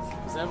 Fine, sir.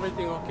 Is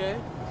everything okay?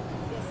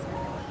 Yes,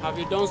 sir. Have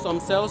you done some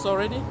sales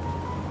already?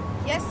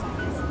 Yes, sir.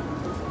 Yes, sir.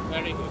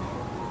 Very good.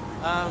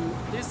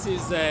 This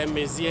is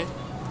Mezie,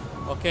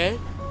 okay?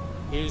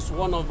 He's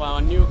one of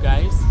our new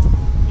guys.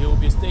 He will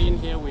be staying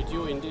here with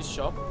you in this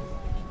shop,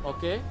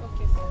 okay?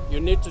 Okay, sir. You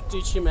need to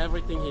teach him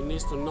everything he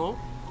needs to know.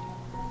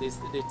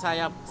 The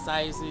tire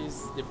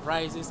sizes, the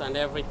prices and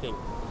everything.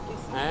 Okay,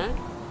 sir.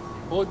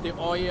 Both the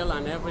oil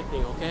and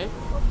everything, okay? Okay,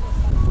 sir.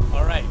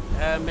 All right,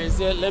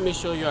 Mezie, let me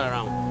show you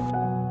around.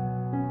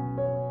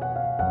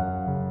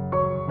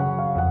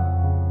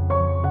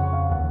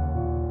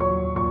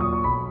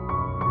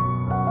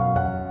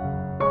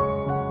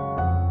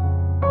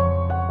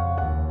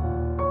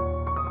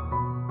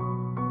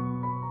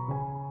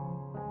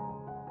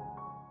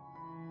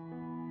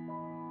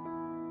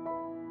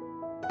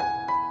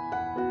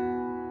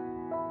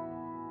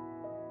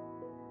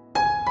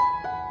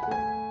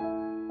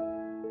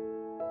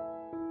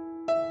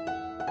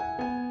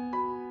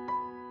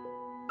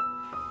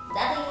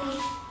 Daddy.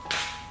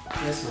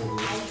 Yes, my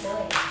dear. How you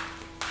doing?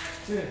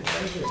 Good,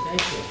 very good,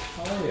 thank you.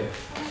 How are you?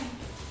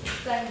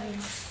 Good.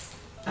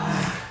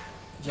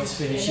 Just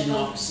finishing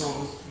up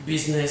some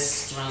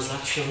business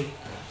transaction.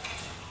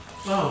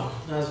 Wow,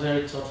 that's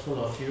very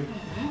thoughtful of you,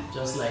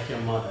 just like your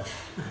mother.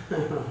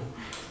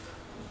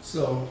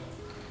 So,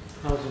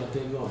 how's your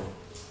day going?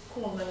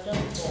 Cool, but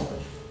just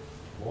bored.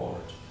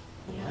 Bored?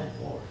 Yeah. Why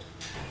bored?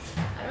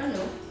 I don't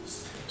know.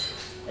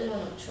 I don't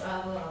want to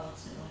travel out,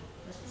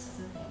 just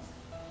certain things.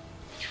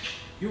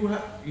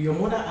 Your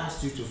mother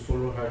asked you to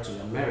follow her to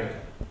America.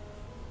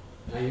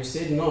 And you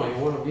said no, you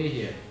want to be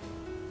here.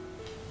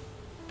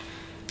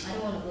 I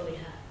don't want to go with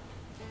her.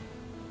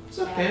 It's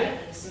I okay.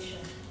 have a decision.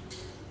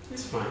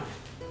 It's fine.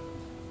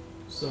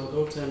 So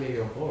don't tell me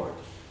you're bored.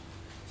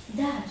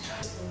 Dad,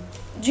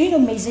 do you know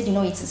Mezie did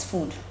not eat his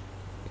food?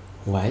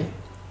 Why?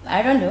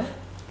 I don't know.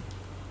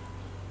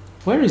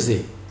 Where is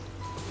he?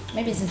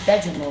 Maybe it's his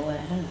bedroom or what,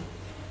 I don't know.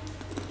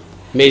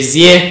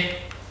 Mezie!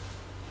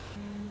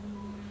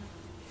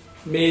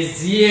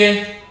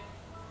 Mezie!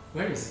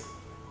 Where is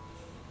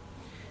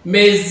he?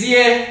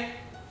 Mezie!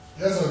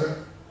 Yes, okay.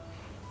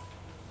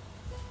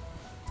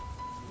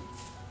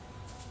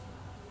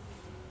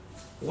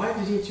 Why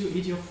didn't you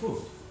eat your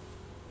food?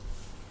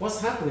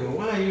 What's happening?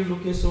 Why are you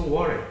looking so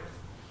worried?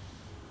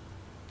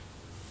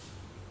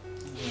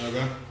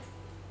 Okay.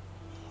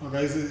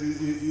 Okay,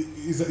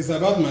 it's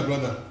about my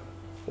brother.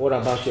 What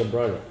about your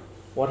brother?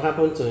 What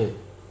happened to him?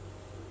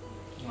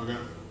 Okay.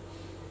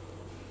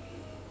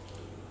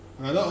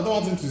 I don't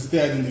want him to stay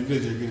idle in the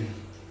village again.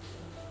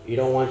 You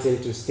don't want him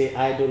to stay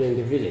idle in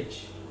the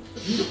village?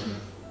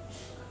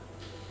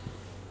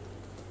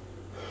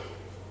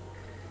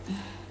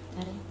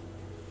 Daddy,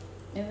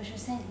 maybe we should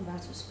send him back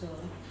to school.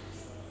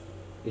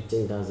 You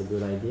think that's a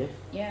good idea?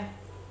 Yeah.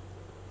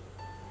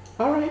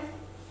 Alright.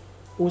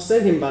 We'll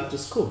send him back to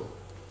school.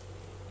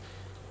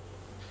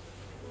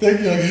 Thank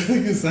you, okay.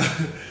 Thank you, sir.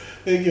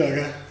 Thank you,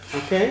 okay.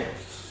 Okay?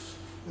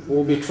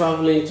 We'll be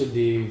traveling to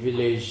the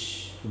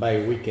village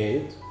by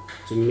weekend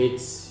to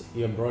meet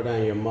your brother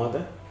and your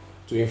mother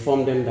to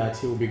inform them that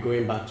he will be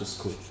going back to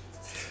school.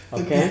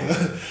 Okay?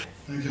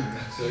 Thank you, okay.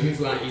 So you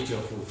go and eat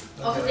your food.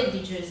 Also take the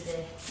juice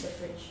there, the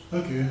fridge.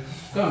 Okay.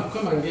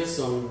 Come and get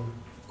some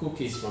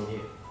cookies from here.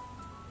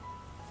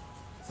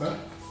 Sir?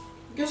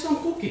 Get some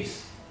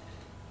cookies.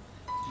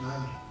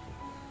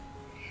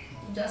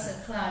 Just a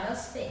cloud,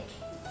 that's fake.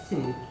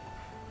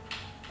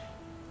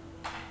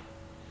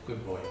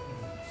 Good boy.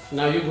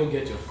 Now you go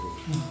get your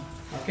food.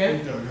 Okay?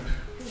 Thank you, okay.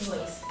 This boy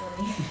is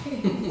funny.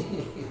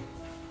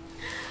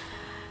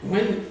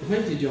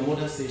 When did your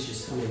mother say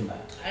she's coming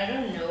back? I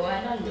don't know.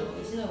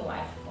 It's no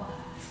wife. Wow.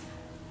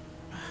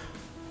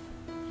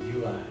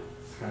 You are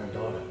her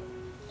daughter.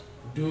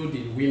 Do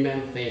the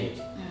women thing.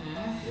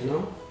 You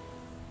know?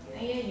 I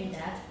hear you,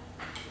 Dad.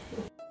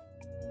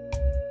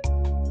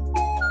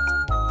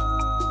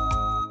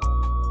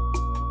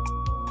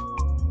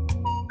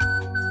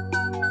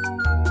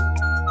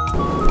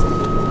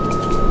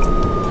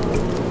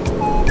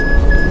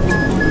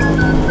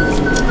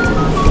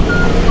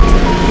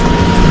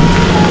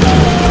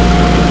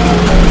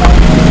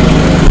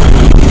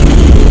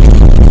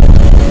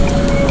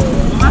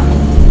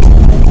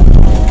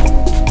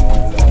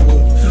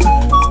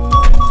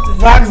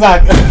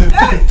 Zach.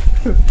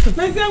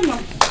 My grandma.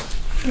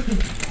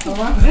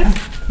 Mama.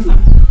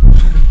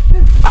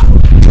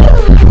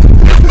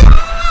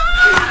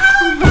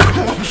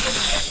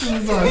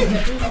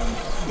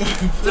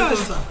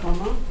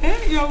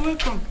 You're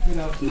welcome.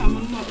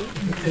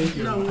 Thank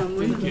you.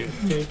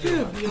 Thank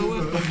you. You're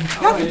welcome.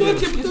 Happy to you.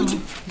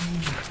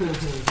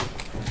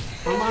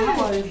 Mama,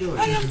 how are you doing?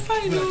 I am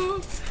fine,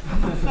 oh.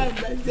 I'm fine,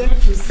 my dear.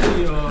 Good to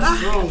see you're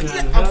strong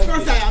and Of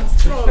course I am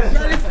strong,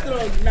 very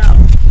strong now.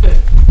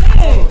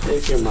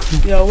 Thank you, ma.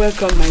 You're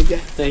welcome, my dear.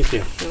 Thank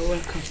you. You're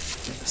welcome.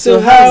 So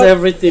how's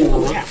everything,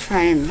 Mama? We are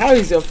fine. How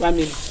is your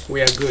family?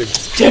 We are good.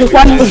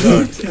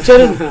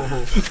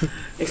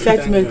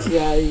 Excitement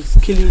is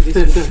killing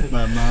this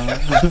one.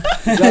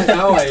 Zach,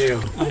 how are you?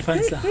 I'm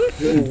fine, sir.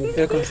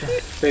 Welcome, sir.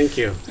 Thank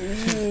you.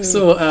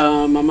 So,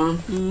 Mama,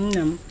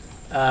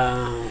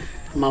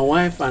 my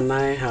wife and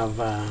I have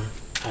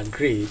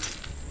agreed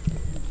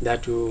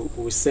that we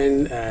will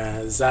send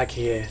Zach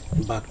here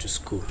back to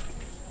school.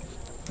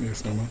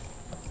 Yes, Mama.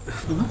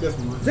 Yes,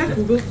 Mama. Zach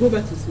will go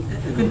back to school.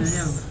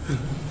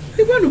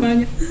 We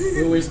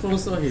will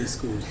sponsor his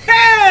school.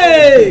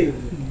 Hey!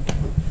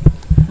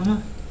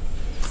 Mama,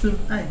 so,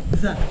 hi,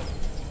 Zach.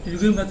 You're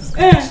going back to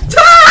school?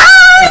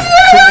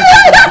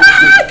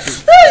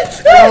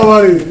 How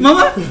are you?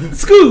 Mama,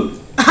 school!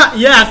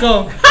 Yeah,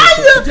 come.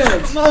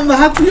 Mama,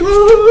 happy.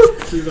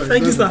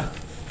 Thank you, sir.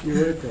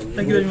 You're welcome.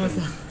 Thank you very much,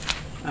 sir.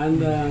 And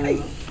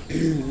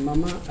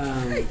Mama,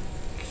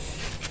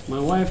 my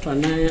wife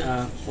and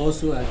I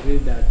also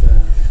agreed that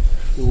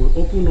we will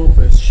open up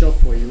a shop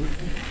for you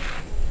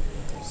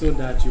so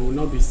that you will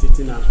not be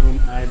sitting at home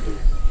idle,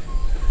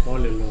 all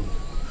alone.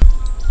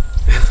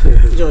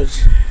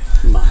 George,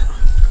 Ma.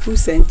 who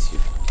sent you?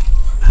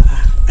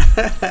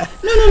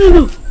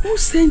 No. Who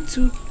sent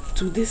you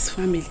to this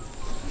family?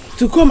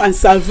 To come and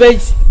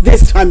salvage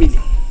this family?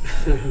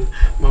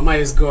 Mama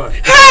is God.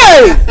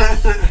 Hey!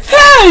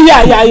 Hey!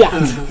 Yeah.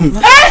 I'm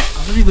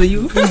happy for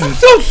you.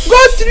 So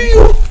go through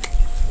you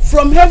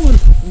from heaven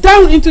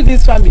down into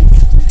this family.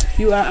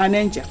 You are an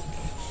angel.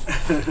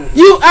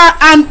 You are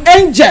an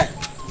angel.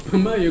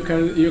 Mama, you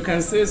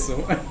can say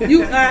so.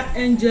 You are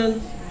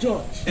Angel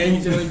George.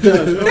 Angel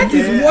George. Okay. That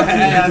is what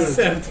I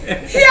accept.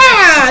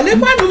 Yeah,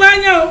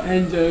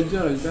 Angel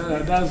George.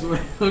 That's what.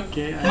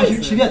 Okay.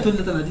 Should I told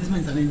that this man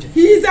is an angel?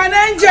 He is an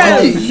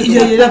angel.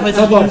 Yeah,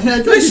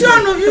 But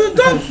sure, no, you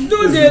don't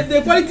do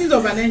the qualities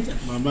of an angel.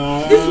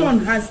 Mama. This one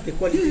has the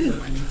qualities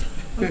of an angel.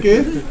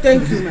 Okay.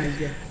 Thank you, my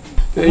dear.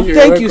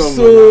 Thank you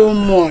so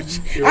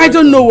much. I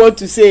don't know what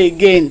to say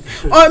again.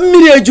 I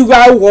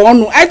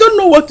don't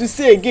know what to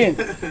say again.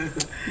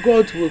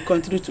 God will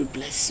continue to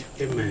bless you.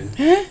 Amen.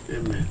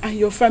 Amen. And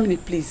your family,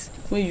 please,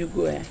 when you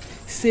go,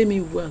 say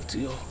me well to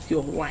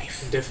your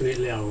wife.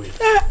 Definitely I will.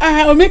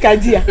 I'll make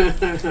idea.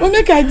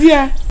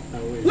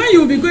 When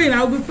you will be going,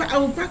 I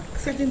will pack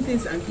certain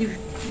things and give you.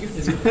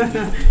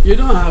 You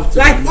don't have to.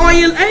 Like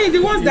oil, the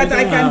ones that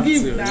I can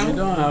give now. You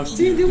don't have to.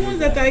 See, the ones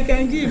that I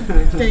can give.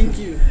 Thank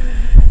you.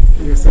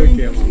 It's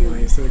okay, Mama.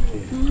 It's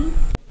okay.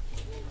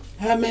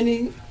 How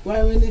many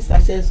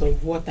sachets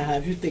of water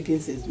have you taken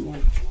since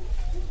morning?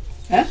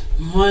 Huh?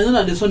 I know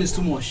that the sun is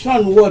too much.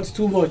 Sun what?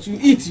 Too much. You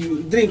eat,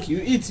 you drink.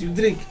 You eat, you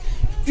drink.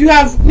 You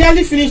have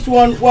nearly finished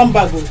one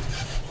bag.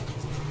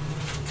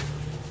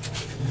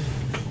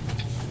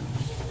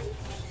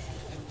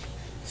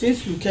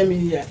 Since you came in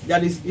here,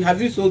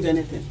 have you sold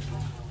anything?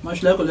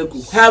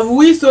 Have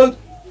we sold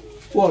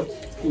what?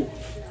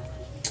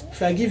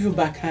 If I give you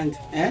backhand,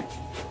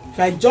 If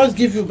I just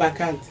give you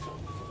backhand.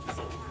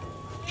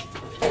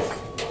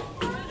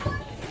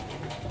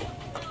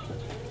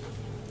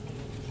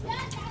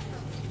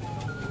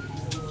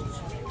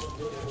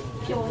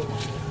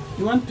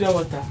 You want pure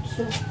water?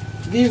 Sure.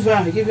 Give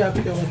her pure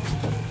water.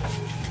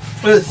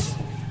 Yes.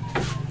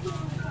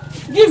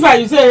 Give her,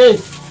 you say, hey.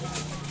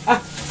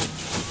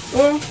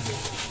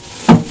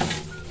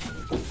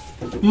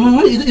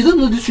 Mama, you don't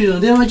know this children.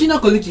 They are marginal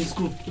colleagues in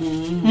school.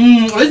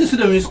 I used to see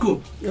them in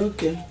school.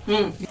 Okay.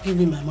 Give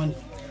me my money.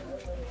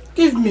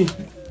 Give me.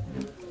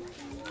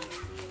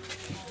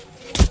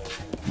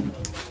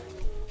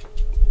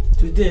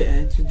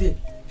 Today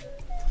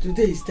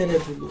is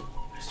terrible.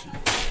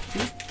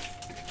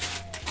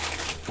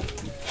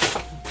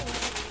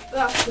 Good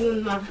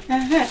afternoon, ma.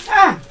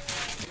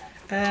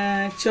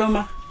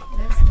 Choma.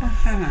 Yes, ma.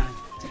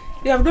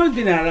 You have not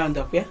been around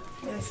up, yeah?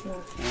 Yes, ma.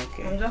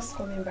 Okay. I'm just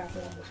coming back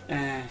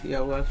now.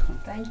 You're welcome.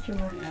 Thank you,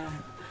 ma.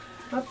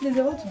 Ma, please,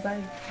 I want to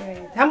buy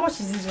bread. How much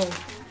is this one?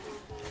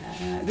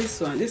 This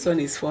one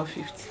is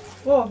 450.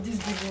 What of this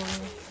big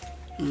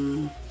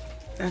one?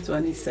 That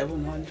one is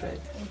 700.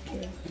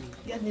 Okay.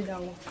 Get me that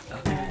one.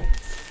 Okay.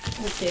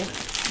 Okay.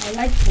 I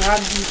like to have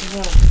this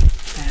one.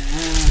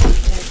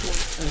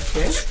 Yes,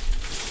 okay.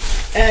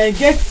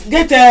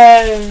 Get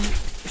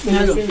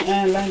lino.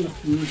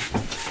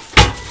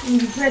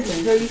 The bread is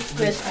very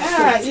fresh.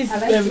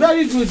 It's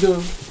very good though.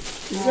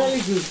 It's very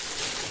good.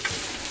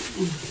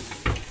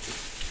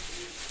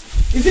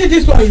 Is it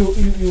this one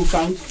you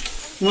found?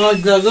 No,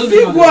 there's no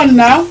big one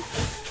now.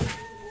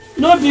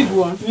 No big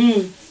one.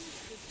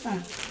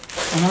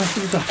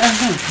 Amaefula.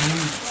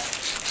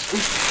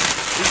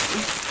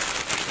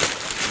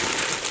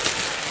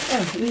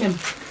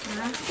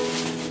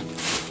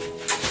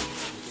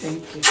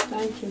 Thank you.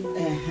 Thank you.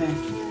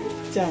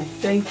 Chai,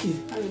 thank you.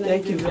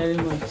 Thank you very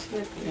much.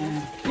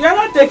 You are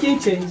not taking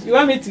change. You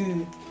want me to?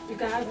 You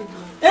can have it.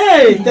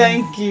 Hey,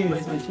 thank you.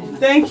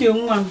 Thank you,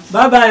 Mom.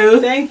 Bye bye.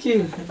 Thank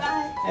you.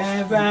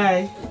 Bye.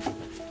 Bye.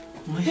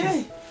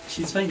 Hey.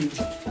 She's fine.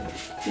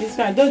 She's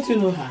fine. Don't you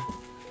know her?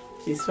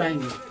 She's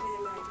fine.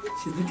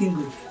 She's looking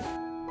good.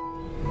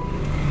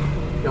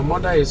 Your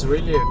mother is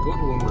really a good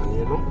woman,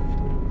 you know?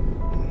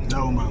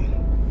 That woman.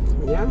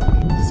 Yeah?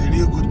 She's a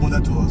real good mother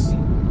to us.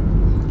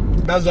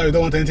 That's why you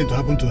don't want anything to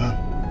happen to her.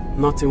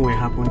 Nothing will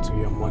happen to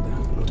your mother,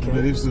 okay? I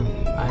believe so.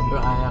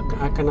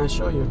 I can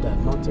assure you that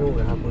nothing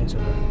will happen to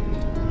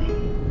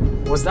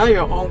her. Was that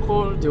your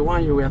uncle, the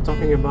one you were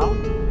talking about?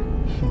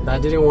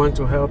 That didn't want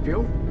to help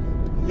you?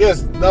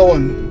 Yes, that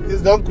one.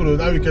 It's the uncle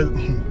that wicked.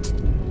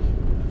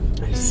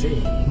 I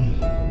see.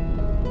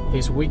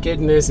 His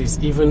wickedness is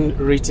even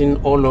written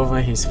all over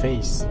his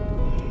face.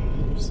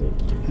 You see?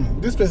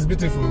 This place is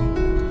beautiful.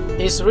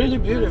 It's really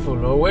beautiful.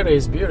 Owerri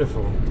is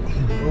beautiful.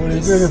 Owerri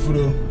is beautiful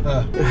though.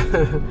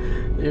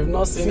 You've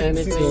not seen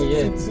anything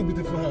yet. It's a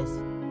beautiful house.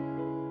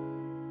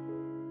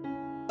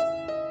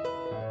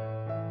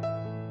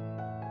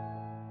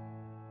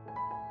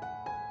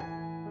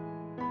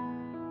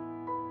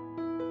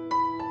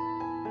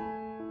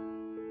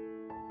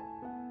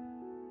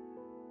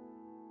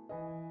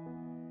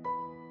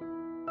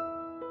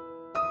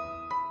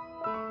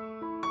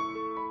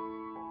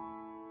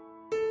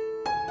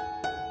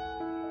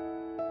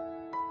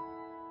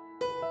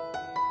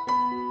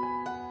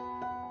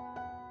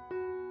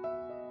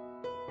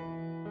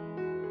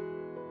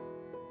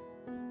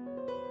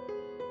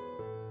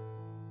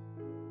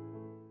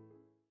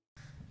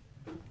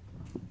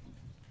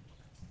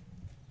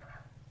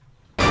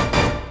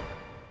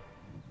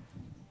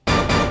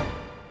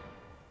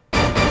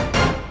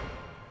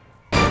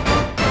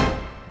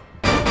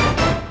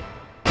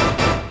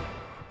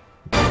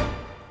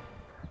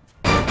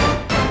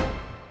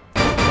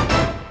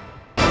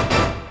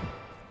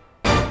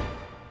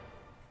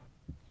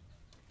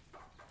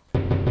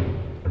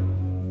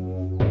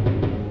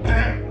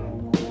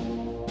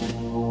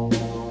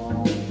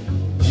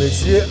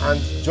 Mezie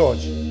and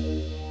George,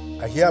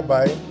 I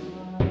hereby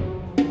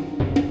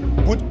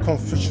put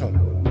confusion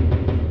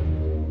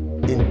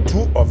in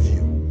two of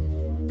you.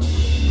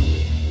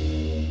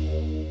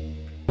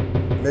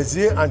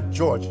 Mezie and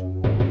George,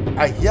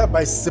 I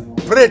hereby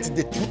separate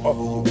the two of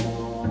you.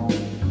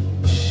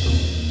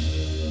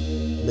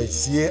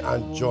 Mezie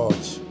and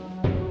George,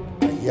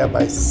 I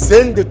hereby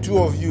send the two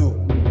of you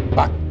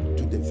back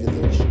to the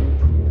village.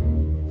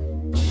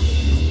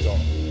 It's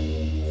done.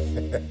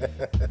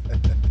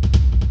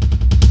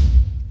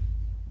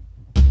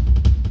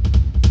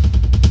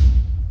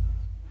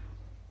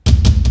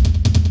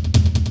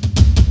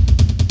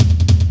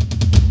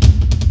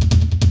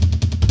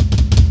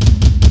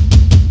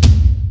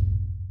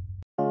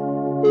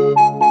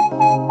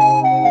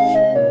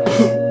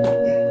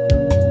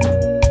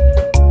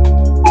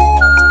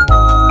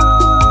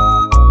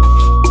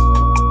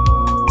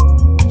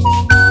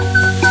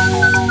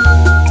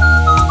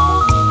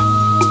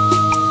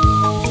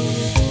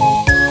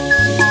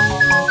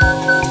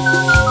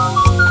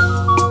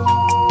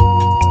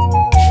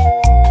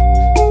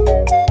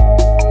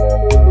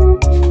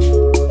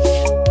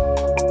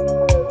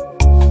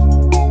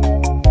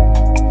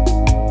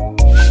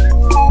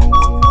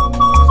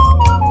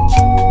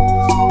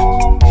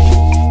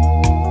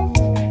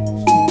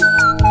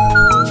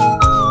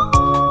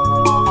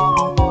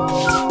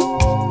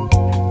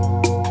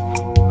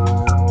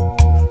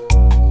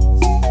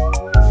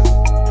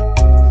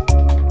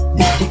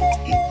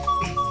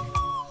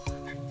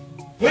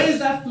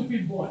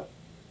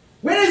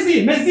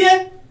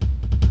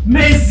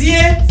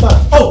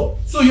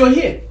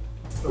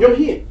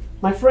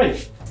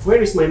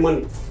 Where is my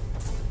money?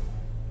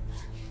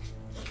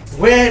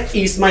 Where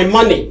is my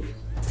money?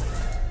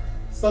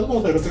 Sir,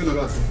 what are you talking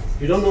about?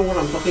 You don't know what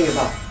I'm talking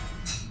about.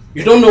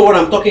 You don't know what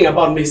I'm talking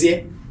about,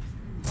 Mezie.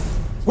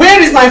 Where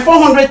is my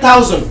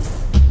 400,000?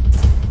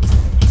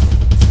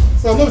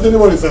 Sir, I'm not with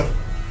anybody, sir.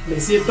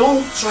 Mezie,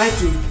 don't try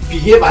to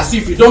behave as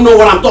if you don't know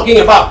what I'm talking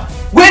about.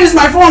 Where is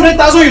my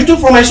 400,000 you took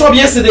from my shop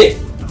yesterday?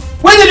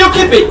 Where did you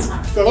keep it?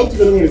 Sir, I don't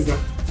take any money, sir.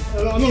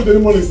 I'm not with any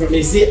money, sir.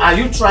 Mezie, are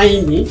you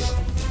trying me?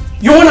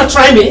 You wanna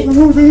try me? You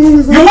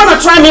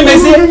wanna try me,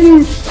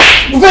 Mezie?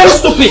 Very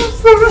stupid.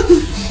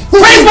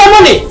 Where is my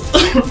money?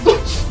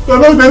 Sir,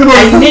 I'm not with any money,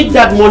 I need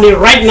that money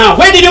right now.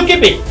 Where did you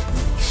keep it?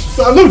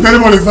 Sir, I'm not with any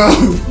money, sir.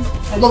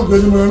 I'm not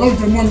with any money. I'm not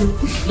with any money.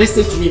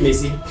 Listen to me,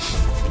 Mezie.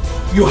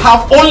 You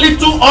have only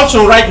two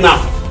options right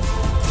now.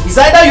 It's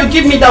either you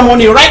give me that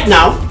money right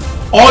now,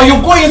 or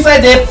you go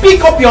inside there,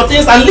 pick up your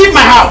things and leave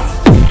my house.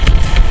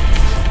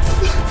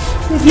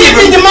 Give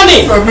me the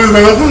money!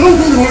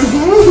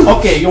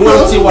 Okay, you want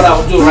to see what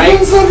I'll do, right?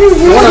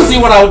 You want to see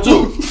what I'll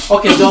do?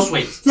 Okay, just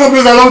wait.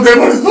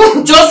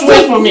 Just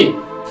wait for me.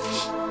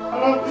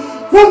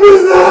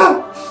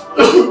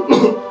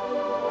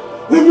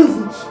 Take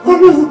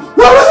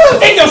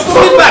your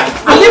stupid back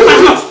and leave my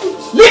house.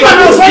 Leave my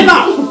house right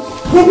now.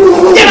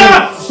 Get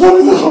out.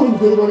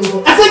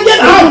 I said get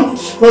out.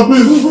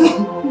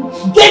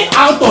 Get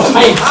out of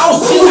my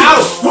house. Get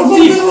out.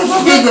 Thief.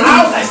 Get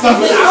out. I said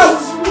get out.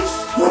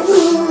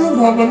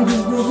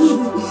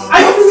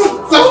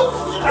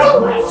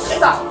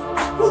 Get out.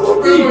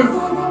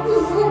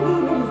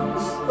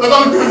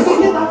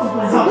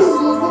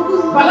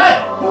 Balai,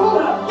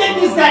 get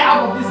this guy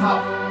out of this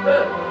house.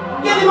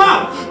 Get him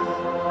out.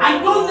 I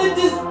don't let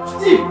this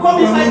thief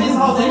come inside this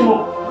house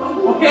anymore.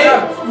 Okay? Get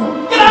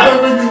out. Get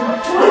out.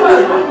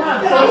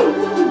 Get out.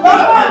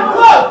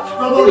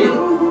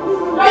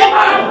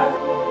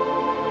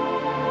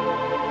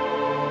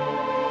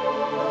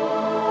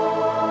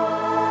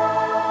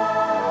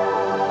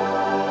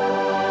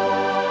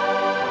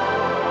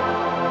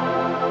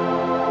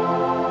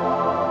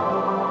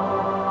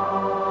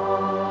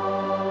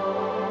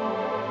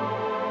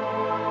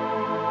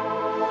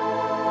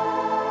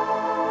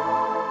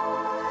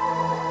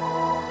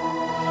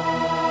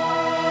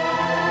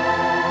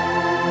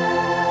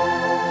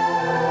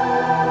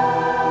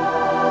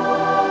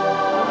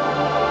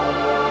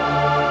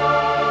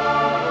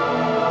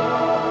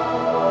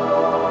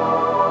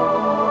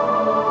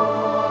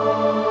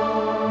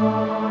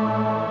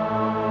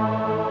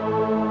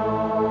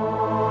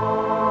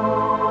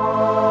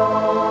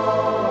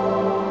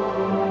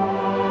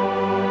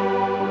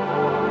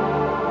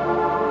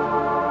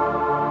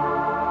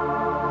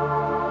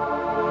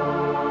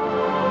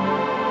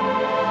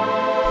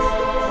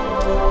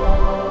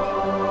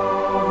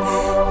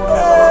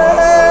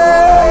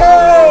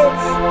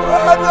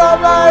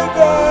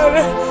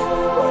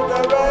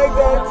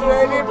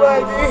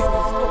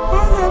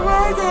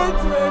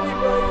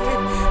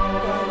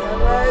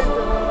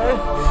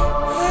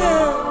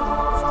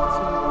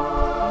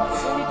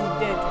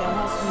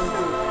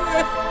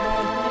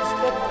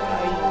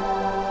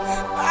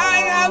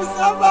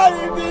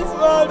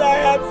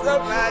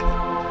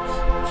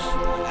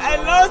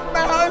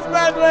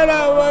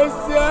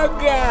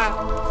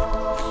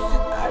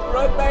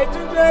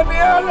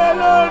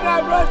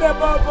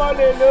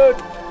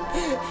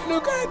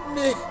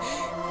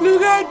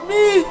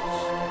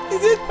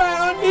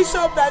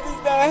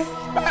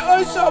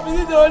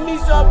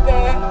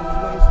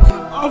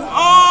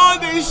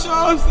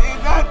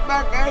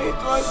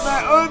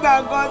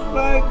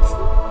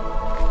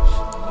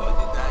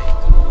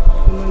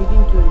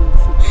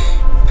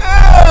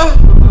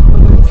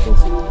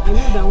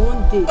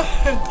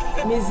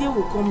 Mezie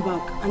will come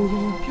back and he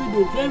will build a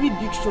very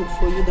big shop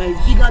for you that is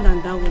bigger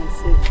than that one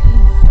self.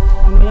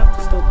 Mama, you have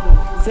to stop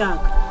crying. Zach.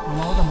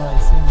 Mama, what am I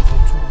saying is the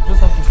truth. You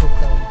just have to stop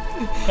crying.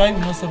 Crying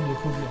will not solve the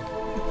problem.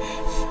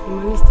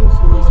 Mama, listen to me.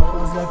 As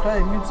you are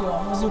crying, me too,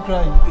 I'm also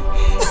crying.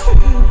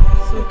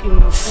 It's okay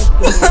now, stop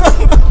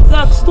crying.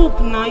 Zach, stop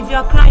now. If you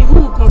are crying, who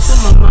will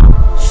console Mama?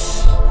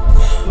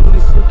 Mama,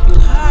 it's okay.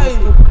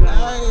 Stop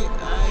crying.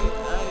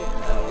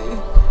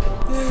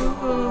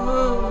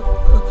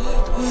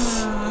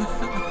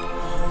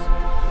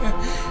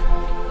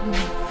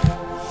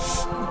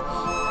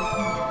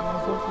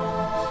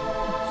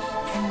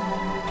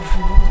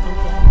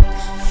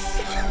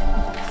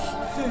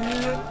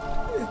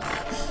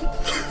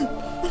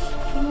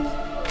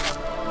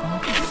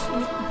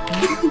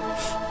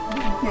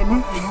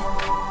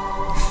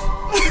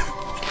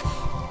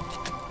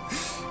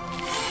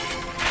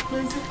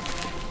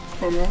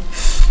 Mama,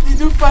 did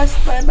you pass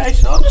by my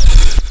shop?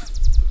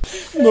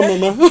 No,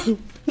 Mama.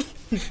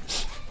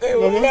 Hey,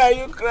 why are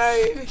you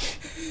crying?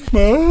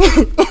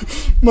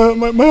 My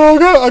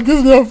uncle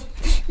accused me of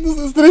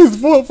this street is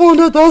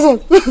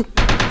 400,000.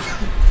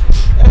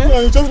 I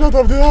just got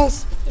off the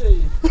house.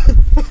 Hey.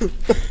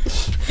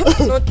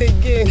 Not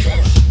again.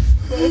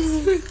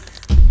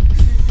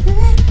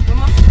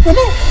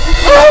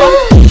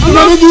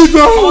 Mama didn't do it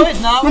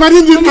now. Mama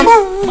didn't do it, Mama.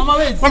 Mama,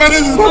 wait. Mama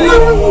didn't do it.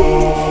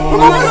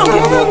 Mama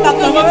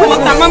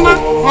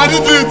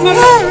didn't do it.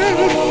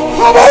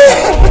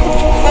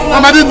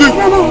 Mama didn't do it. Mama didn't do it.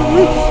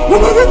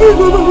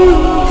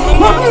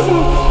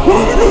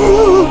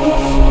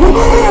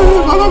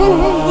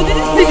 Who did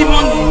you steal the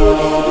money?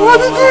 I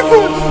didn't do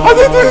it. I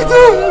didn't do it.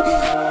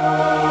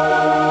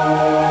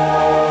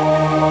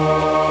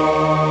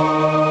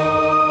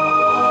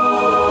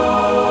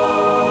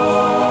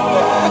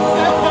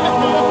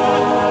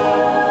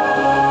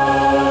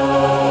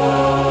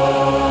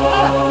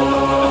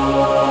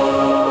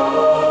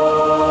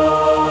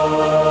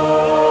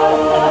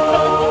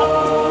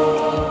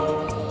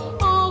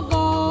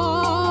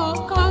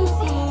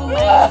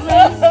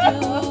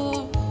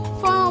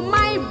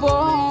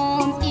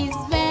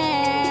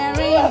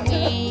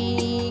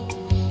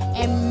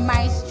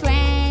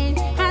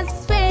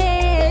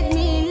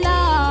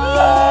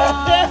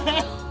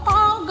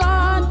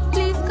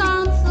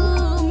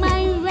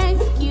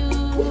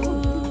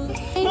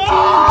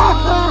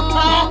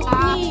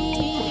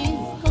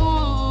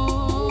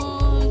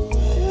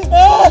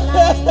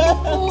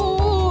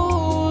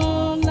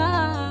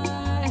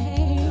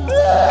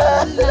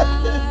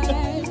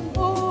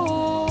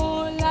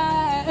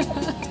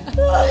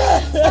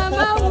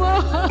 Mama.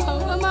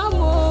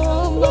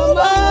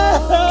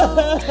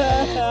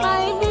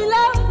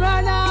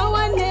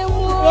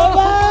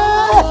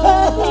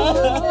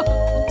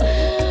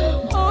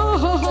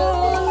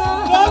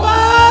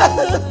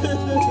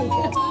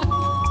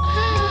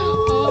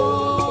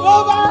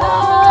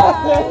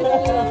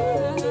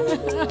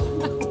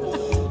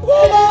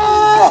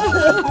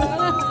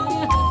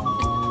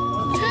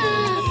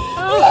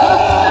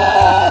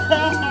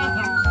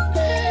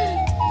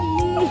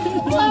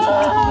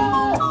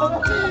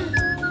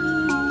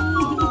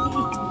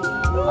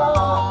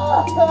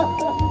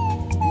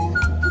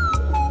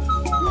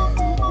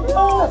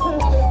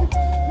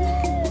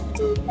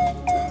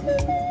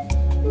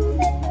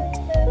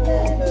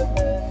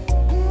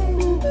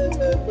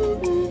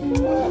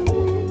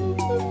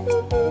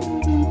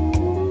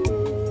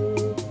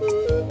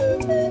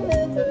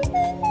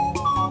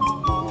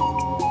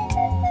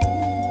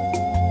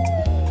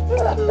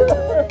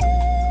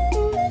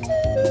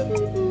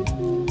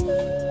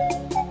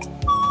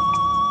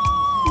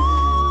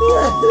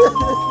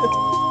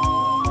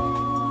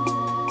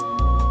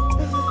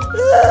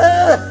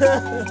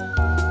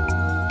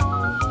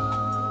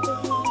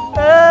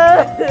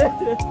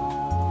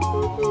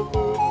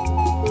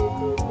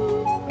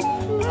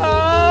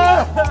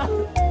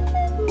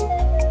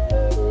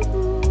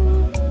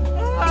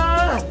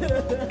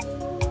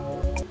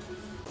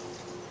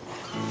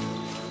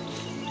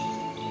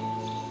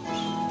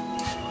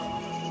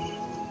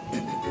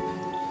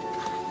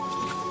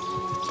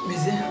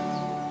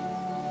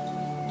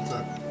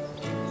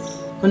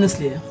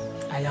 Honestly,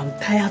 I am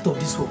tired of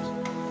this world.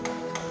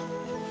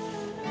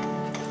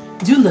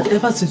 Do you know that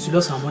ever since you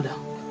lost our mother,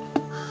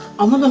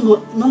 I'm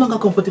no longer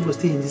comfortable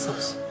staying in this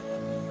house?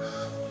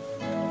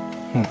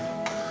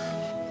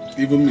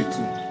 Even me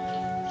too.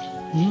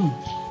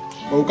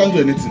 But we can't do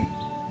anything.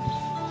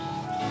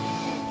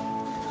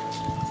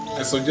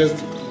 I suggest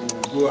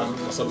we go and look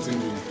for something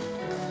new.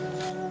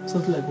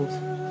 Something like what?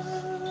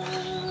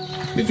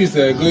 If it's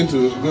going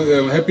to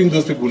go helping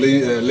those people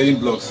laying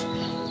blocks,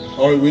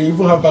 or we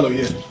even have Balo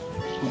here,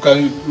 we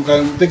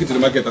can take it to the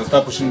market and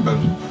start pushing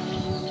Balo.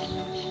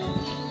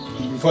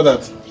 Before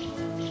that,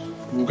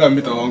 we'll go and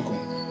meet our uncle.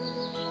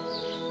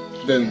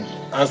 Then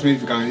ask me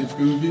if you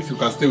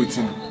can stay with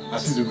him.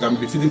 At least we can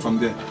be feeding from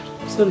there.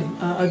 Sorry,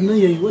 I did not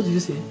hear you. What did you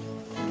say?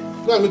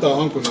 Go and meet our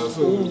uncle now.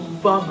 So.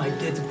 Over my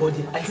dead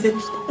body. I said,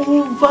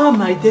 over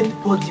my dead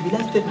body. Will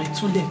I step my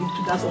 2 legs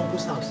into that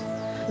uncle's house?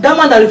 That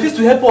man that refused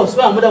to help us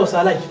when our mother was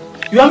alive.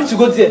 You want me to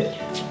go there?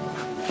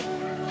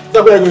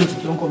 Zach, where are you going to?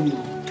 Don't call me.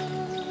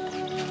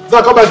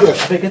 Zach, come back here.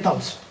 I better get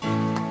out.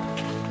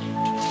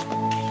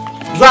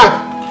 Zach!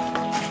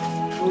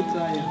 Don't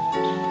try.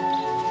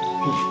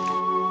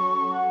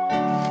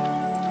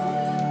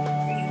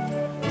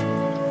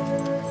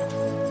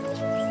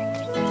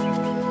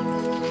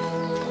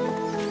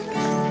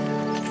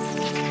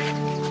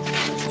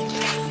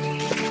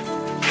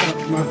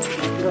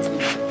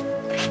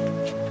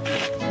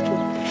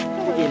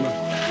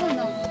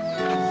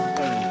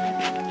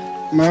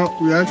 Ma,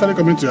 we are actually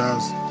coming to your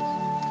house.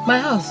 My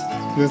house?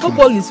 Yes, hope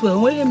all is well.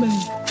 What do you mean?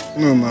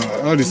 No, ma,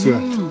 all is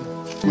well.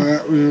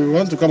 Ma, we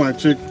want to come and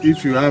check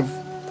if you have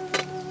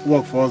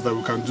work for us that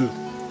we can do.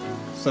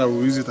 So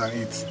we'll use it and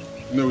eat.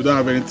 No, we don't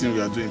have anything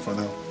we are doing for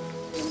now.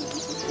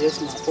 Yes,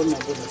 ma. All my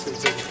brother said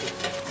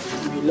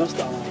everything. We lost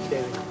our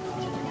parent.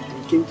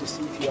 We came to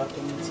see if you have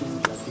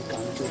anything that we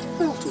can do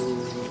to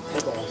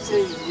help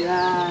ourselves.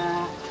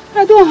 Yeah,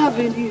 I don't have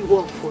any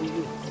work for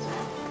you.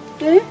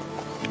 Eh?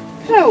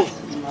 Help!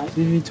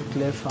 Maybe to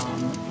clear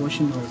farm,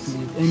 washing our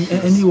plate,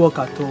 any work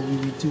at all, we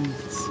will do it.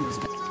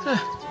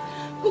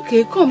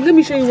 Okay, come, let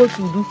me show you what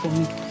you do for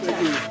me.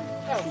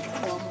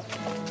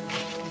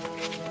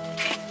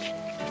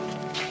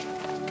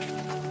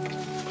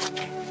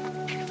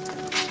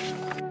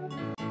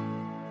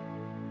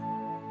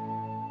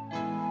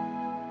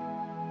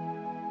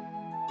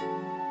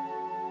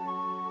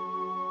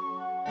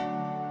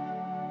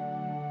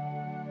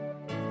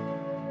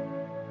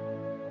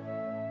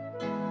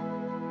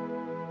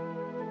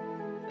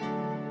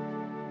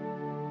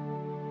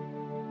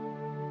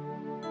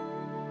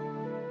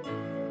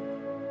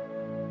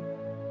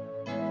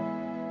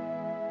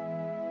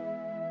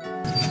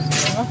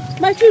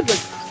 My children.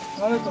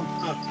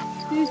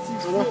 This is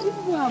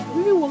people have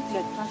really worked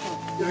like that.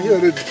 You're here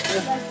already.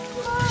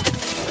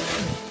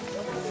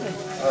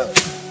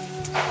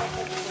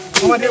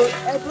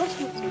 I brought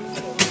food to you.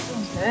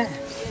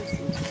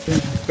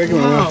 Thank you,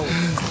 Mama.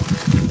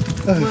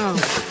 Wow.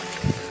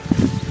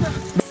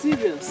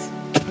 Serious.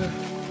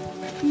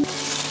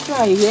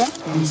 Try here.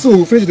 So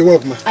we'll finish the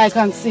work, ma. I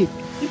can see.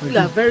 People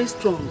are very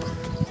strong.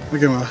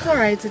 Okay, ma. It's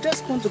alright, I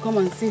just want to come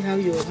and see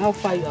how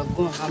far you have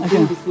gone. I'm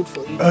doing the food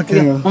for you.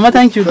 Okay, ma. Mama,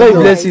 thank you. God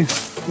bless you.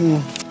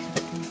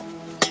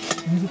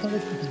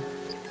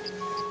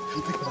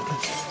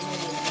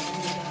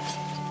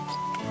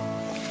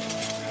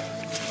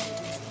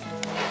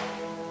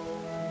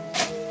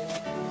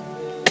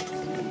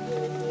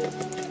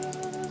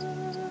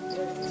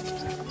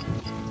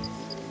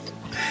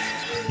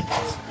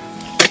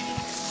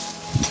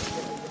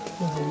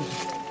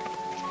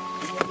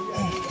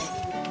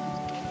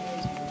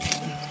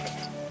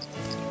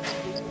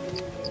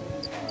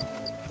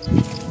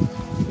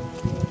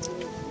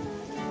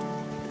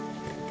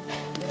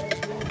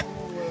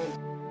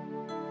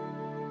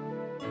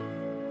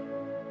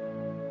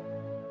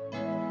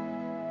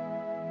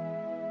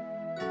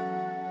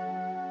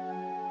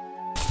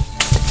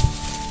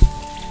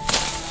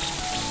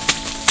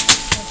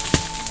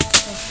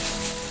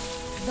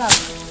 I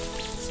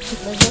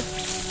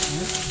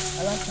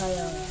don't tire. I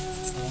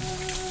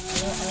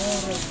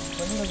don't rest.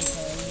 But you know the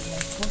tire.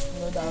 I'm supposed to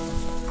know that one.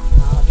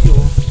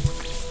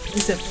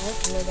 Listen,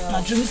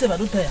 now Thru, I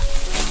don't tire.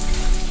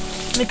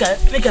 Make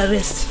I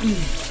rest.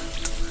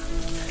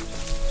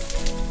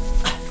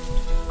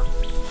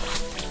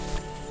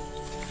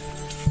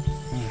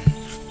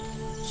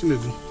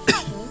 Chinedu,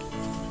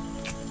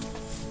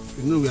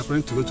 you know we are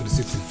planning to go to the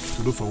city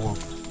to look for work.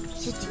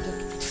 City?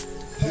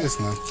 Yes,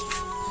 now.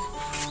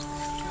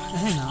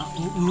 Now,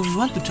 we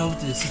want to travel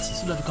to the city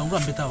so that we can go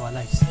and better our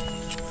lives.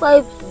 Why are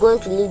you going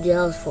to leave the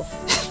house for?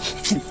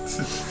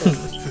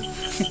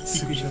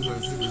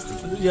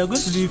 We are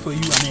going to do it for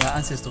you and your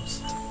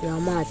ancestors. You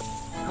are mad.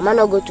 Am I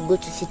not going to go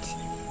to city?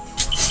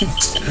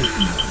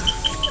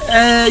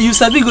 You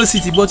sabi go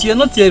city, but you are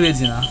not here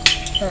ready now.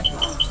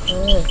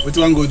 What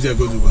you want to go there,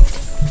 go do one.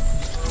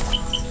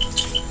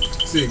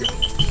 See,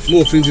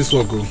 we'll finish this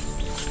work, go.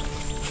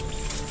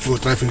 We'll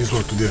try to finish this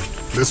work today.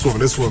 Let's work,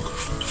 let's work.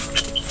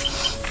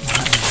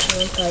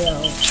 I'm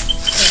tired.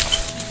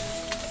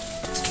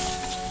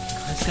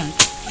 Let's go.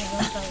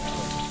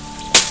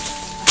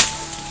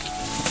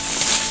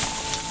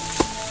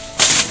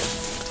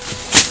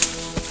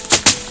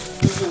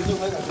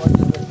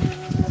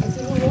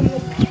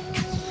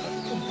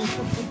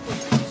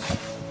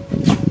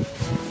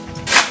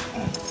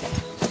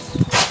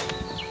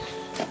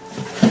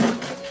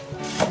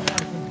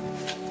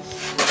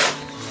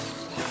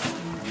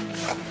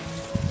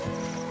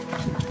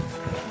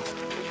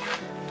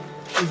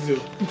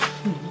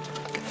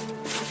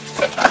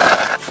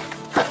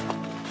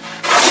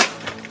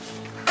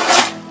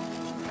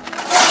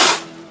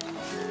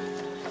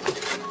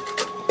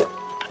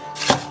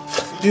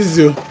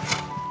 Easy.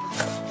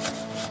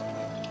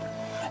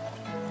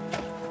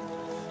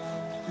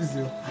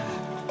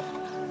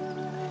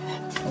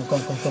 Come.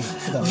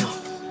 Sit down.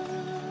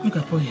 Look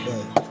at Paul here. Yeah,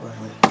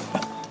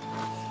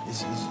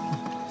 easy.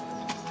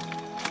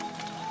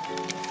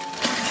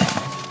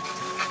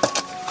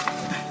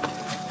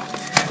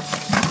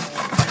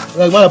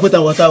 Like, man, I put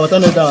water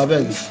no down, I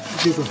beg.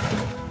 Okay.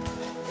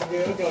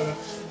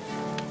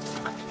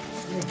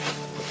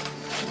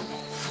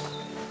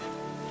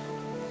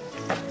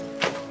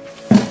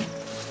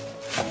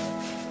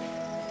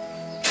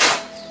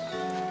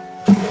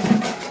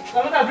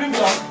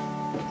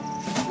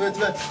 Wait.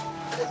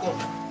 Come.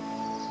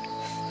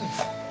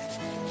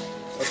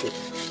 Okay.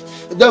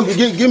 Then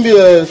give me a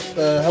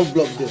half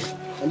block there.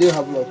 And then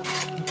half block.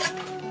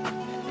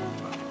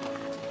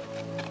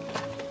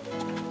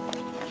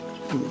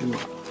 Give me.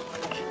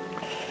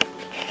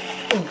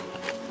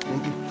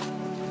 Thank you.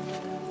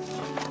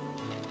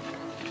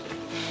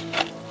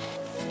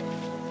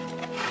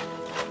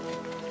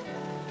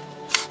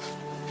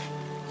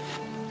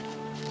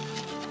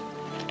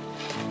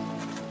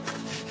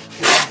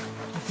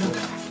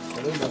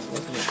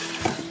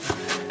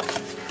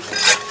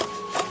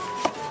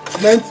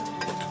 Cement.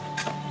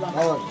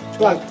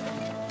 Plank.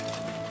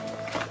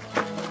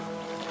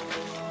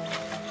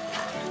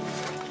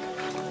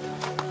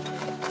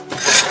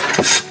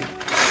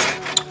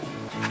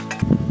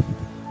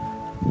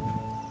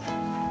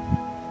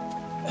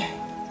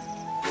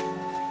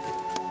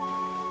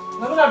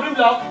 Bring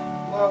block.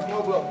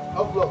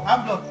 No block. Half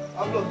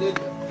block there.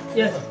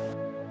 Yes, sir.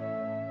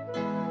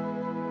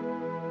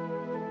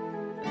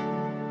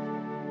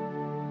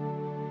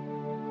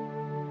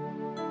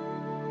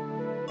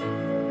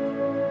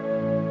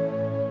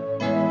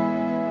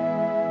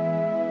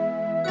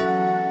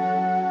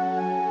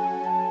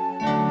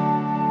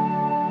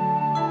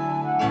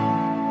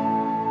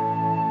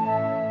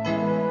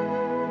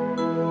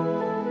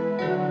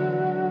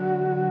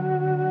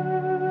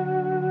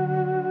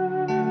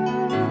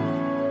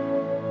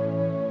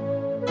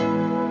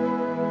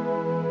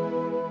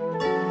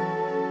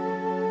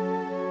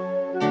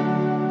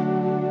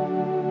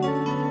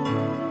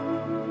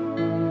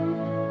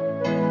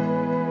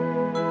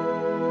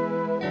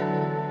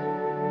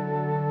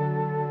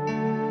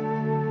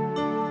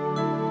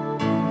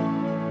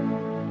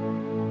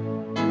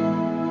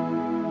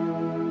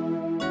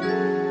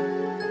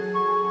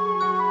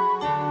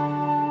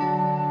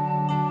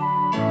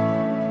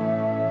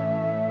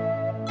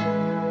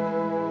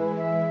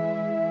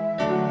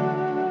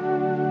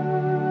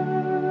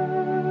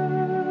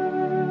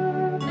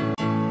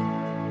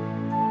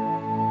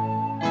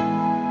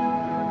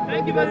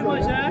 Thank you very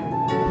much, eh?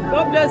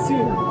 God bless you.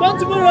 Come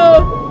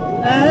tomorrow.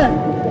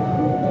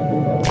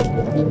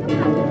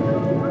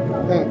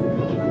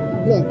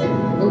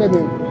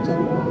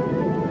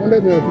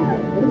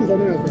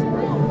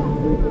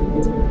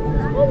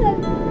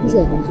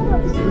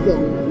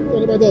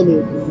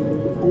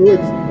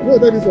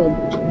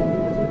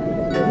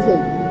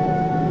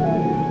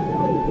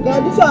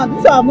 God, this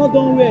one I've not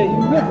done well.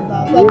 You wait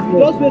now.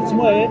 Just wait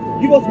small, eh?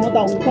 Give us more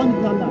time. We'll find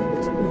it now.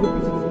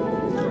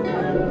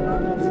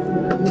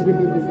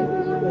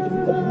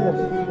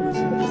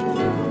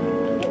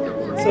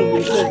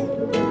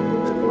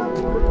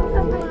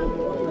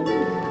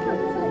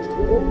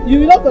 You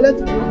will not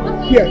collect it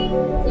here.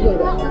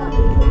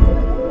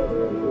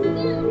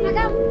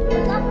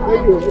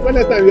 Thank you. See you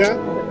next time, yeah?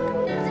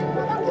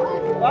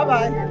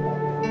 Bye-bye.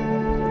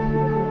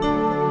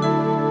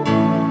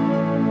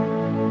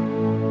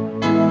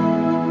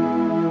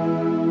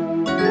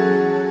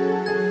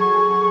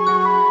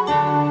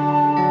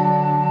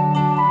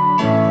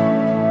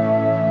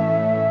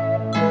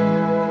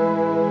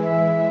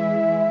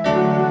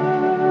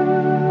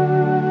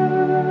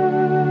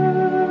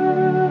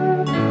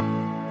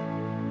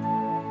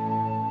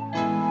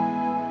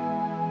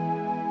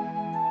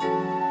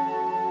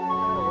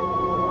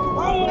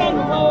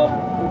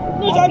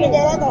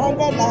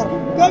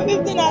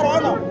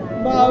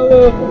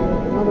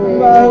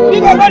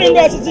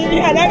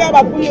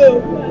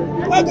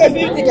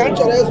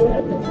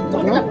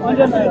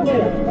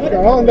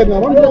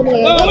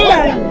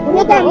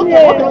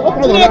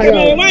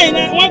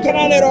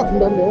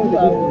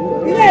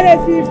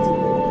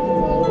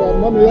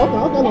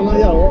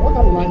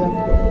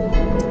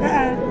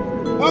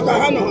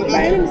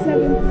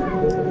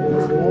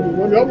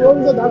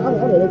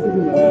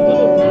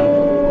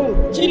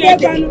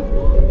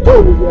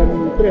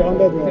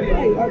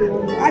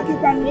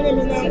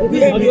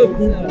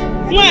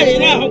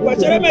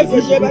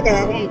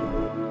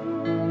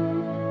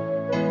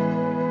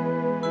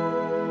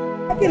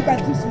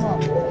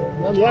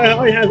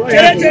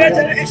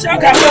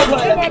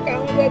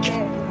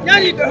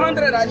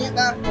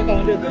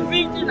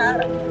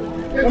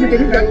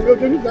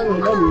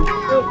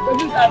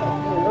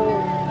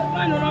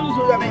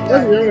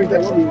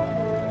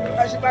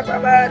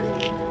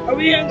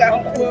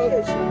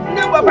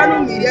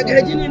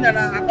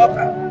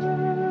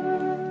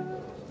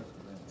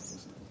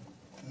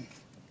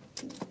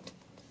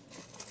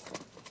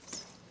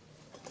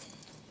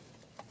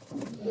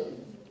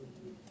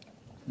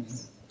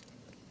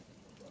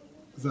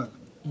 Zach,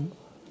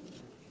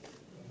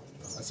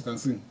 as you can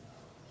see,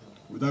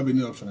 without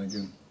any option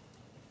again.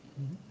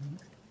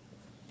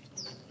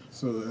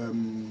 So,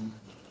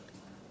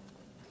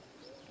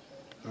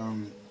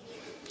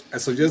 I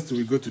suggest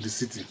we go to the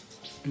city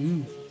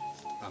and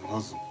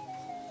hustle.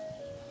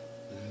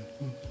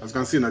 As you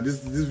can see now, this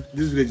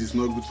village is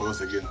not good for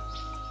us again.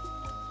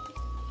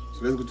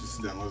 So let's go to the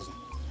city and hustle.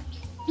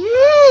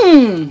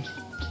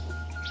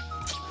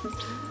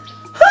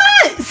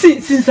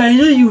 Since I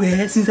know you,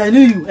 it's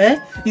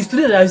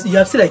today that you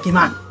have said like a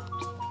man.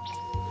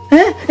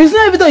 It's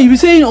not every time you be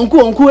saying,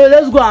 uncle,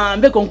 let's go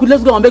and beg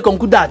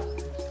uncle dad.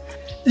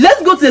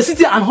 Let's go to the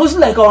city and hustle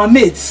like our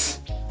mates.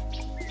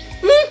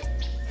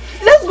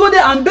 Let's go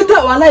there and better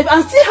our life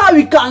and see how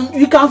we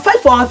can fight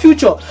for our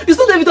future. It's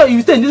not every time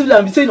you stay in this village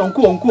and be saying,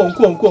 uncle. Who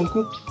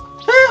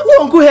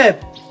uncle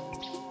help?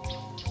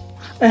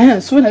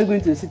 So when are you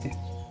going to the city?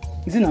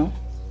 Is it now?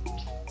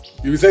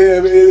 You be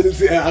saying,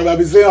 I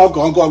be saying,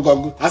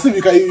 uncle. As if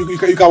you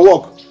can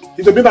walk.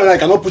 It's a paper that I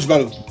cannot push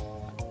back.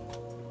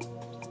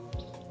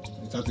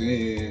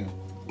 We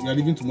are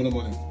leaving tomorrow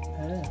morning.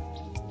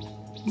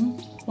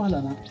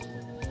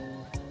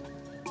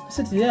 I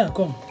said, yeah,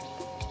 come.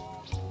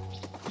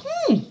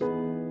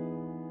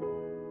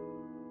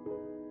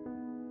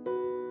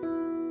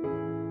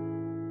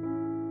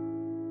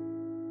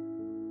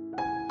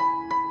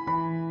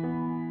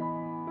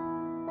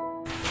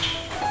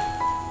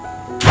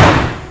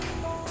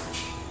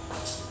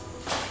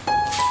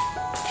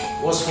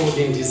 What's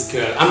holding this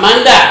girl?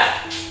 Amanda!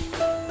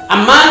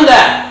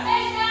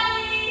 Hey,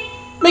 Daddy!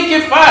 Make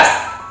it fast!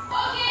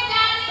 Okay,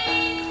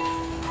 Daddy!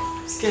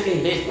 It's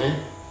getting late, man.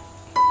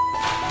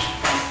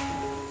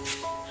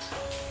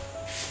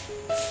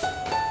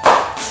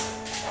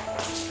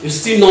 You're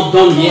still not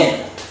done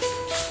yet.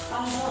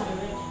 I'm not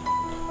already.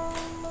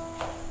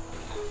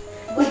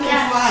 Make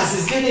it fast,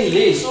 it's getting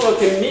late so I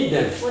can meet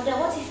them. But then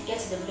what if he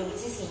gets to the village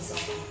with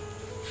himself?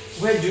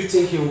 Where do you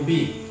think he will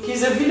be?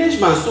 He's a village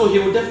man, so he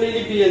will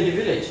definitely be in the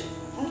village.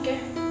 Okay.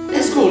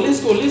 Let's go.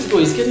 It's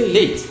getting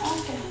late.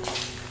 Okay.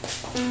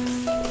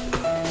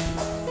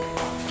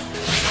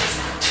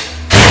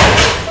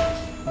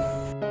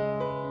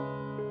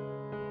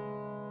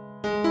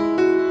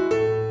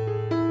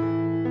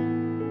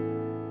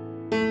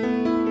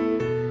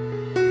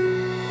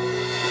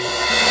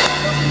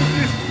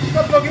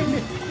 Stop blocking me.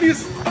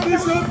 Please,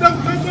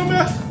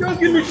 don't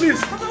kill me,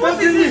 please.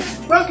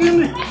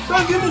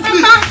 Don't kill me,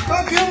 please.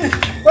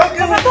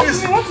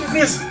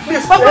 Please.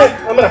 Hey,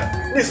 Amanda,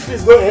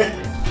 please go ahead.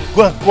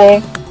 Go and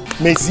call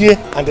Mezie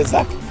and the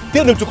Zach.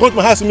 Tell them to come to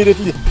my house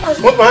immediately.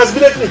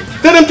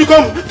 Tell them to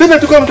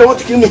come. They want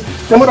to kill me.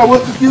 Their mother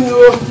wants to kill me.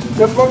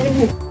 They're blocking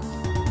me.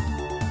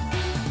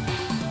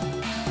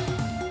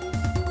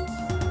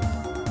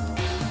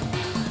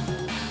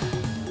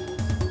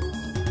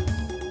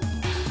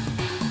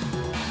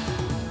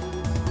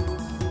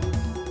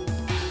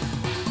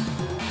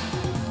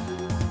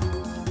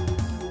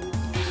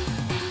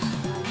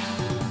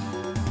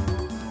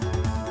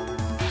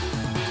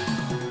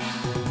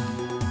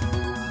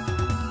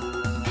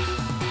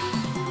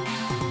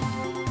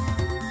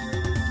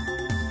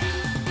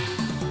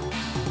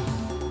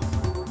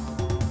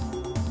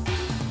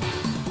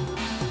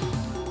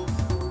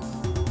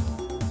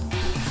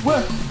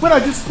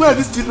 Where are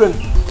these children?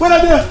 Where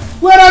are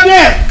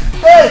they?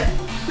 Hey!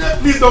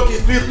 Please don't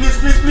kill me.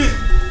 Please.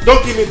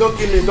 Don't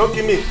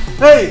kill me.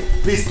 Hey!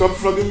 Please stop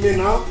flogging me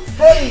now.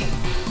 Hey!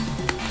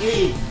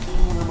 Hey!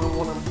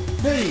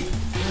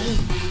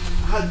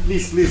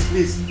 Please.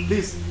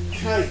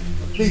 Hey!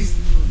 Please.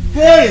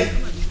 Hey!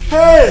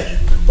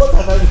 What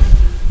have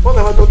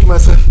I done to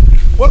myself?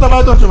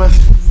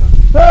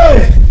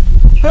 Hey!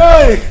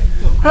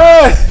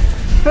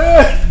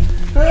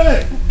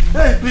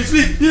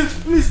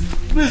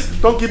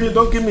 Please. Don't kill me.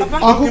 Papa?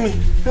 Don't kill me.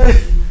 Hey!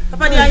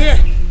 Papa, they are here.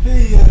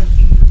 Hey!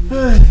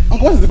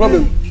 Uncle, what is the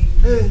problem?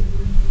 Hey!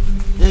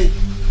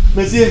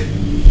 Mezie!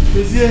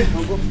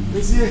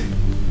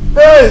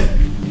 Hey!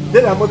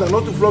 Tell her mother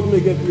not to flog me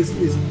again, please.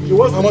 She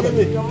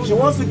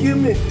wants to kill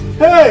me.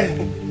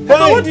 Hey!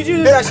 Papa, what did you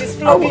do that she's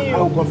flogging you? I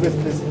will confess,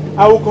 please.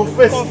 I will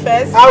confess.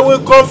 Confess? I will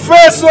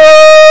confess. Oh!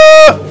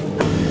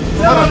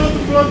 Tell her not to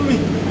flog me.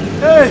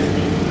 Hey!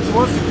 She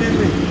wants to kill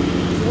me.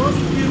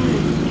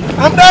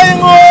 I'm dying.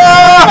 Oh!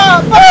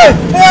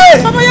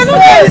 Hey! Papa, you're not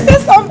going to say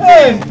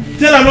something.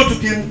 Tell her not to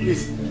kill me,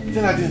 please.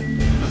 Tell her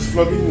she's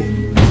flogging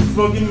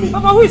me.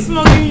 Papa, who is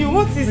flogging you?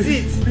 What is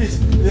it? Please.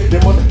 The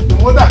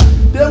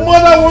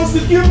mother wants to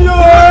kill me.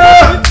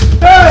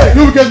 Hey!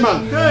 You wicked man.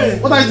 Hey!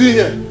 What are you doing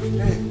here?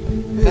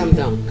 Calm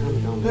down.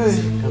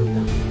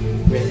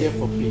 We're here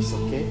for peace,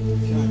 okay?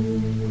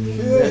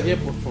 We're here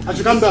for peace. I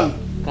should calm down.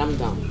 Calm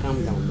down,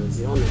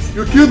 Mezie, honestly.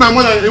 You killed my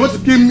mother and you want to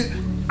kill me.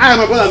 I am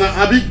my brother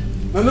now, Abi.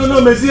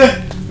 No, Mezie,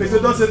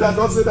 don't say that.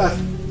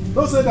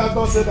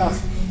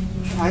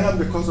 I am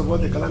the cause of all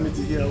the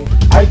calamity here.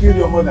 I killed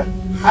your mother.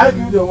 I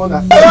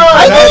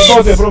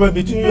caused the problem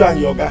between you and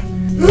your guy.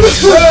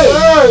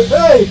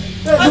 Hey!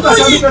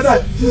 Look at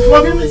that. She's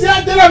flogging me.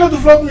 Tell her not to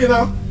flog me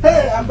now.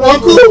 Hey, I'm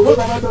Uncle! What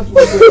have I done to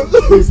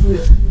myself?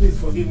 Please,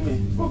 forgive me,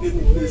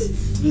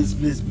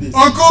 please.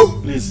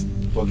 Uncle! Please,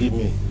 forgive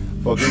me,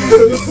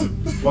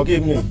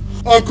 forgive me.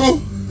 Uncle!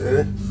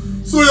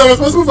 So you're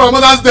responsible for my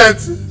mother's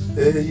death?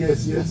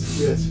 Yes.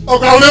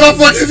 Uncle, I will never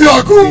forgive you,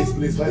 Uncle!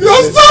 Please.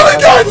 You're sorry,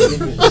 God!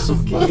 It's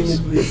okay,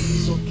 please.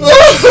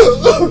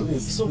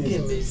 It's okay,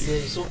 Mezie,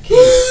 it's okay.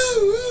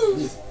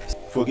 Please.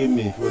 Forgive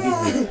me.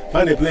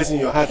 Find a place in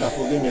your heart and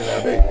forgive me,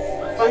 I beg.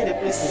 Find a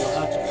place in your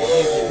heart to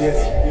forgive him.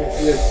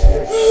 Yes.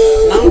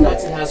 Now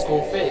that he has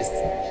confessed,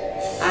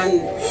 and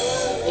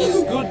it's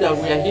good that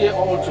we are here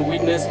all to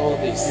witness all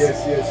this. Yes.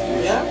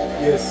 Yeah?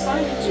 Yes.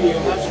 Find it in your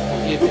heart to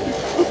forgive him.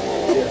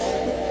 Yes.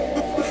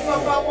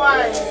 Papa,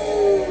 why?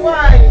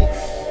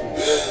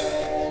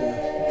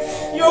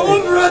 Your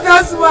own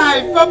brother's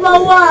wife. Papa,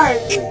 why?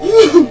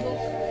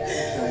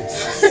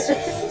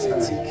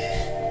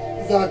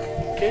 Zach.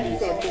 Okay?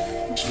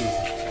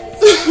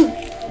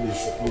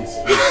 Please.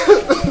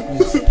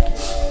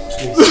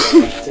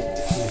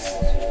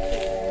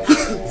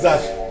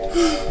 Zach,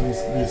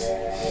 please.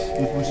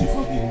 If you should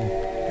forgive me,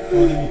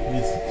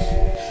 please.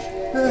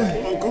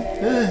 Uncle,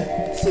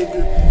 it's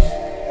okay.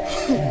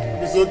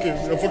 It's okay.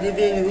 I'm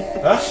forgiving you.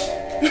 Huh?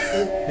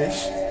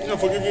 I'm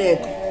forgiving you,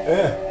 Uncle.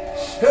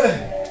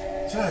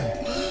 Child.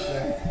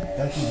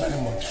 Thank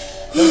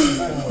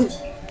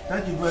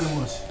you very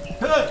much.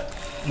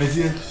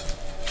 Mezie,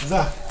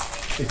 Zach,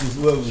 it is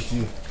well with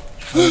you.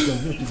 I will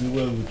continue to be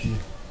well with you.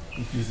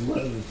 It is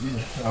well with you.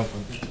 I will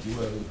continue to be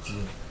well with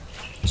you.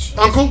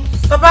 Uncle?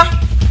 Papa!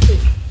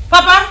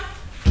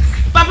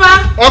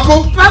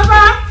 Uncle?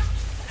 Papa!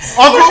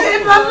 Uncle?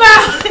 Papa!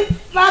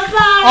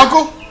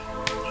 Uncle?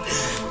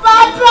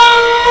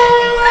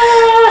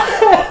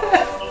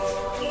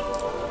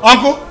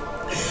 Uncle?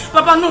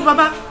 Papa, no,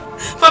 Papa,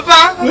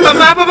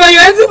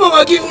 you're asking for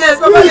forgiveness.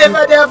 Papa,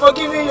 never they are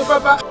forgiving you,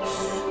 Papa.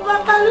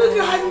 Papa, look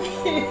at me.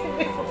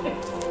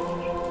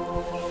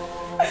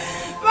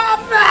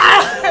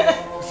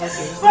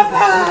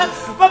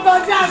 Papa,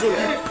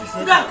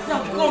 Jack,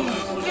 come.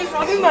 Please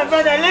forgive my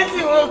brother. Let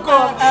him wake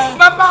up.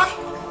 Papa.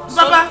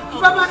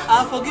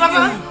 I'll forgive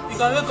you. You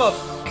can wake up.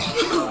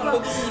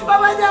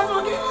 Papa, they are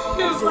forgiving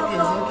you,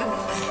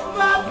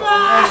 Papa.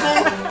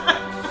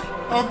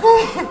 Uncle.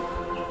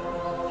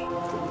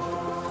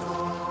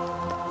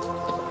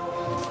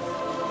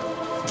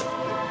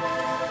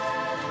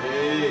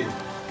 Hey.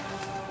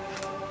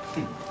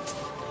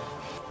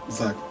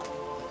 Zach,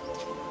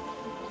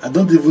 I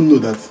don't even know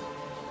that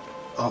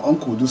our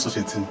uncle will do such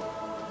a thing.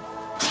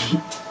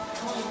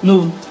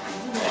 No.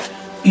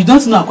 You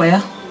don't know,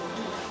 Akwaya?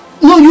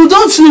 No, you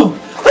don't know.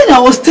 When I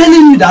was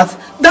telling you that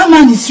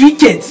man is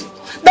wicked,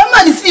 that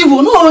man is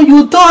evil. No,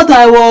 you thought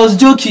I was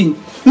joking.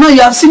 No,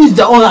 you have seen it with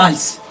your own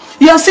eyes.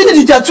 You have seen it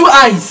with your 2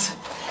 eyes.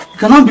 You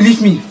cannot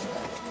believe me.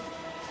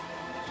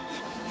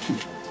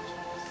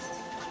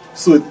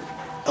 So,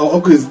 our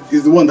uncle is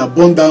the one that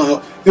burned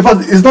down. In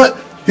fact, he's the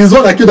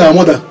one that killed our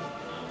mother.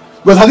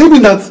 But had it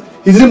been that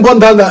he didn't burn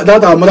down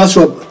that our mother's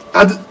shop,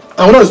 our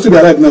mother would still be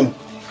alive now.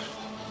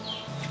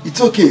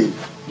 It's okay.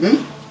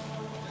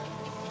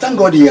 Thank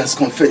God he has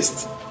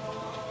confessed.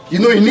 You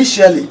know,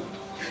 initially,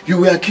 you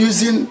were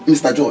accusing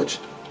Mr. George.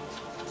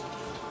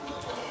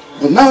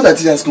 But now that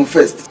he has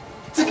confessed,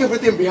 take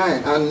everything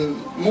behind and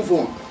move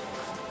on.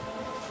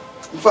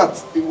 In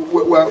fact,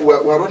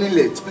 we're running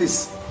late.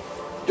 Please,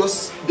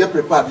 just get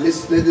prepared.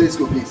 Let's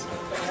go, please.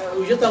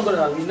 We just thank God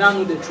that we now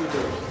know the truth.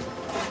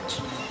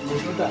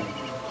 There's no time.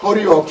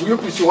 Hurry up. Will you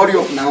please hurry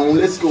up now?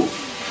 Let's go.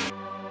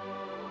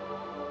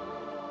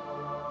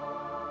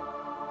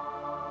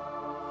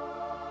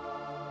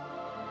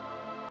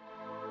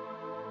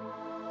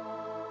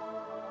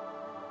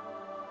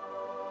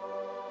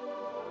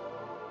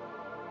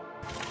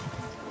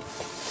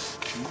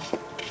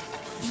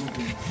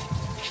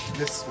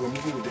 We're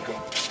moving with the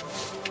car.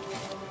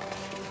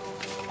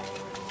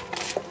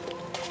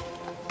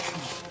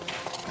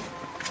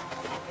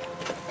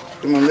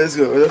 Come on, let's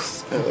go.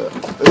 Let's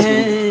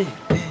Hey.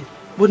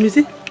 But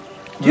Missy,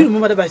 do you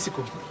remember the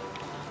bicycle?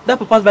 That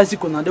papa's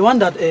bicycle now, the one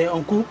that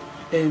Uncle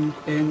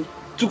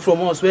took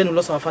from us when we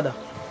lost our father.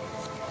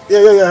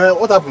 Yeah.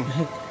 What happened?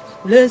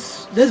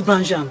 Let's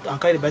branch and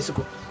carry the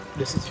bicycle to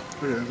the city.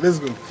 Yeah, let's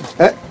go.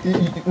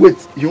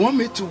 Wait, you want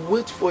me to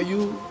wait for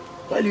you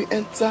while you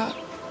enter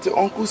to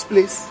Uncle's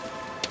place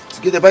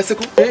to get the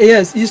bicycle?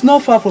 Yes, it's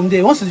not far from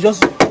there. Once you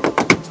just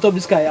stop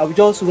this guy, I will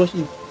just rush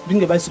in, bring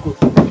the bicycle,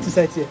 put it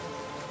inside here.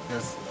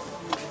 Yes.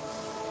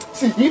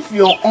 See, if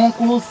your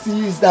uncle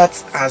sees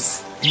that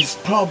as his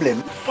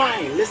problem,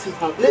 fine, let him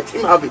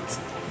have it.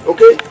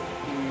 Okay?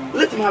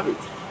 Let him have it.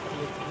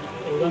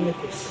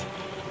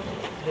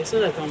 It's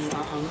not like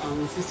I'm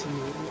insisting.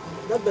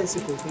 That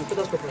bicycle is my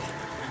father's property.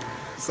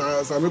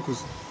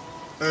 Samekus,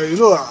 you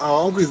know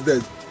our uncle is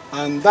dead,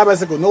 and that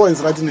bicycle, no one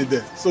is riding it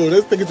there. So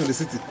let's take it to the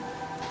city.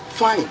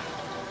 Fine.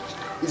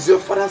 It's your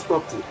father's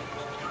property.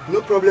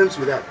 No problems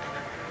with that.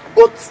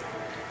 But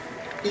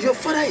your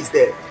father is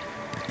dead,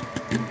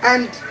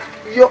 and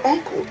your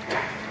uncle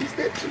is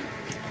dead too.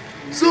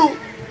 So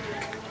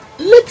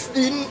let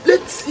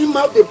him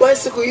have the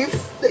bicycle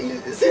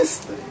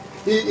since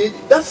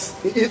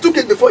he took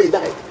it before he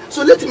died.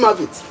 So let him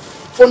have it.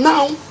 For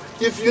now,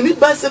 if you need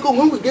bicycle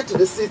when we get to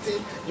the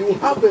city, you will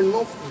have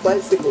enough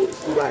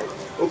bicycles to ride.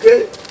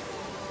 Okay?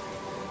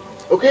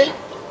 Okay?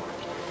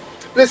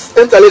 Please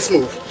enter, let's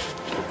move.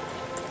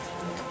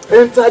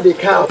 Enter the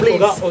car, please.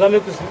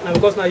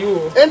 Because now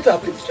you enter,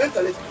 please.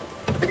 Enter, let's move.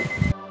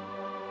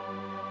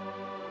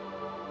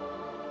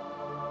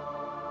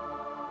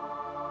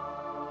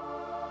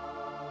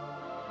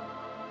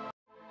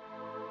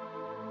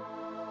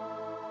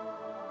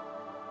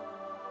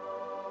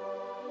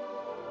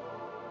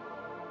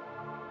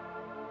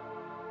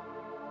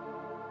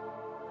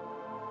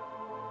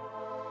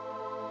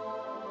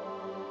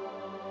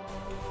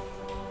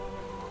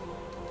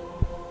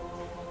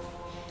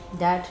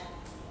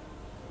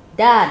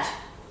 Dad.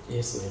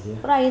 Yes, my dear.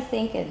 What are you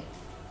thinking?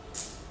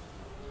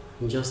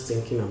 I'm just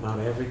thinking about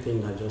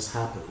everything that just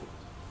happened.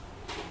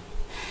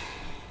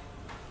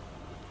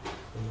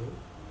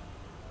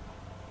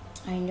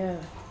 I know.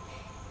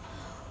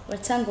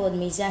 But thank God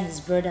Mezie and his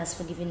brother has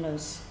forgiven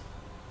us.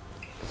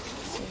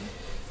 So.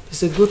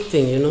 It's a good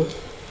thing, you know.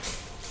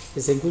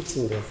 It's a good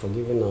thing they're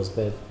forgiving us,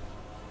 but...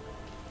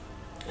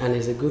 And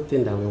it's a good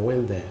thing that we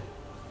went there.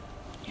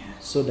 Yeah.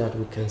 So that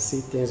we can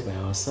see things by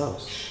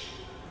ourselves.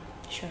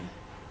 Sure.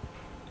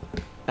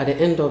 At the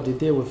end of the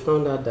day, we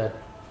found out that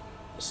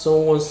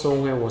someone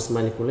somewhere was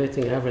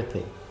manipulating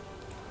everything.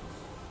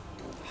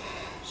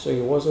 So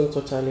it wasn't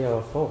totally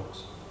our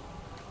fault.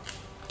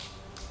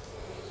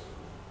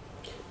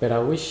 But I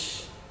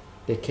wish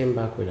they came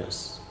back with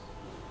us.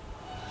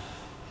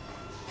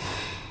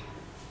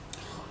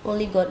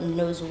 Only God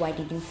knows why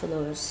they didn't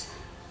follow us.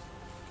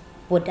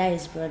 But that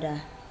his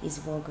brother is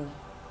vulgar.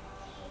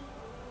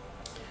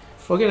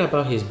 Forget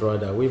about his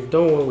brother. We've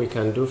done what we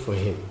can do for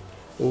him.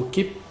 We'll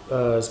keep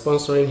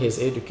sponsoring his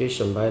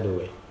education, by the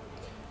way.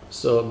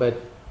 So,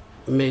 but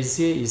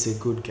Mezie is a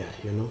good guy,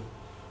 you know.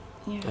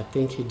 Yeah. I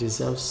think he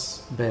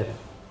deserves better.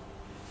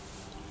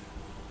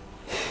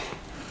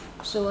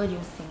 So what do you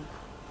think?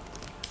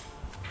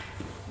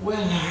 Well,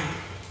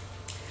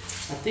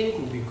 I think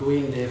we'll be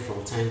going there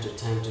from time to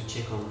time to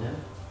check on them,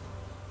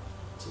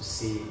 to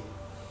see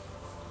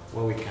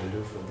what we can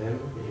do for them.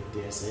 If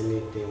there's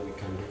anything we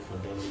can do for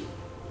them,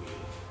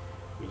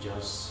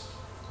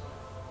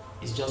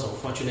 it's just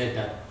unfortunate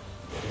that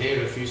they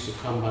refuse to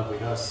come back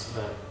with us,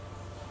 but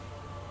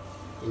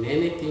in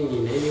any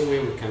way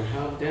we can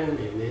help them,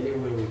 in any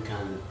way we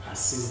can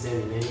assist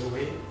them in any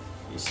way,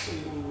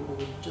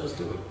 we'll just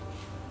do it.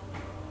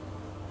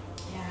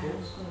 Yeah,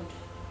 that's good.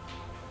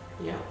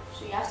 Yeah.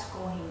 So you have to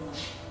call him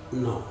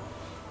now?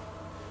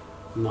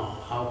 No,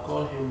 I'll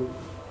call him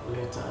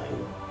later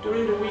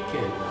during the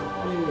weekend. I'll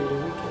call him during the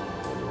weekend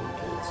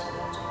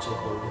to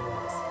check on him.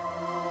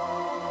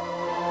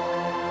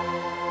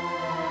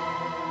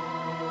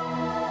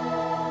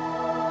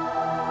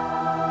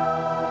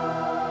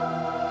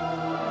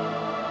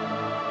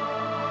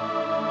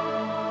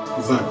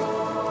 Zach,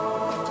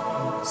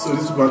 so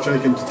these people actually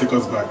came to take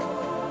us back.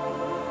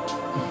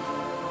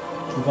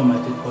 Over my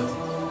dead body.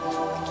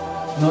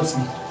 Not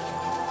me.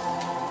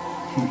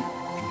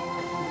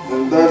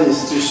 And that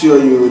is to show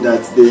you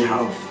that they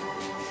have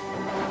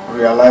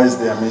realized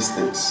their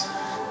mistakes.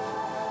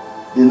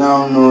 They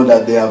now know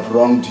that they have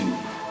wronged you.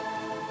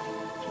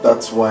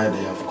 That's why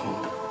they have come.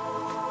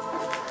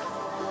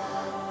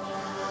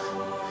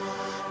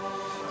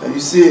 You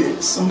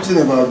see, something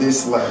about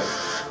this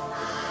life,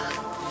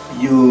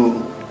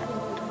 you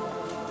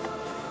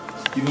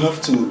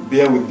have to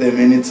bear with them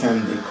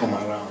anytime they come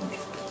around.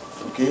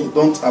 Okay?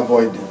 Don't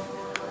avoid them.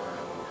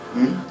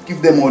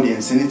 Give them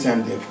audience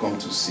anytime they have come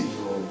to see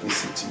you or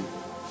visit you.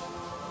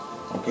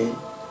 Okay?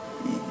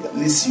 At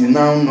least you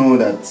now know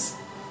that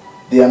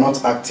they are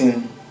not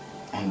acting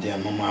on their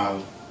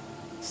normal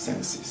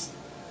senses.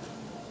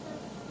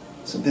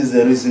 So this is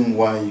the reason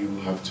why you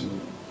have to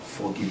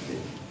forgive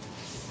them.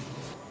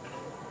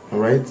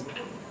 Alright?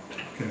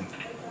 Okay.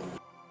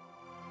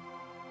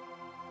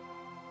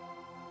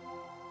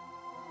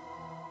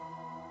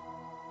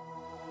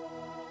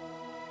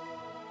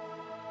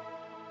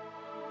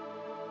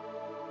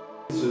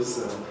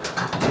 Just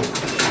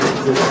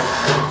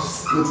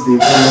go to the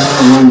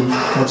apartment and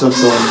catch up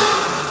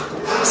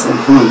some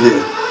fun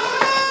here.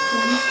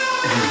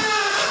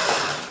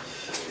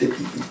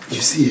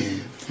 You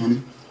see, honey?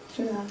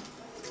 Yeah.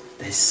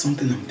 There's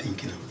something I'm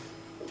thinking of.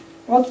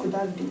 What could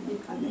that be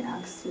if I may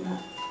ask you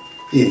that?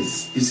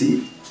 Yes, you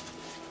see,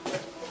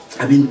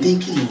 I've been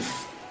thinking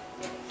of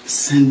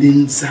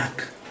sending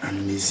Zach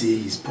and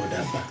Mezie, his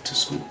brother, back to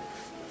school,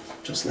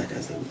 just like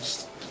as they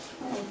wished.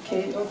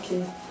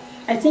 Okay.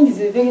 I think it's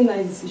a very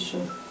nice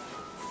decision.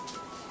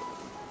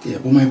 Yeah,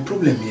 but my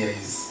problem here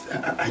is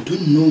I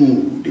don't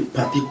know the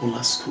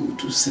particular school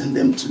to send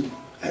them to.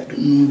 I don't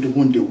know the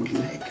one they would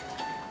like.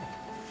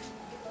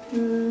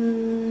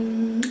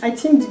 I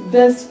think the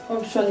best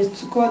option is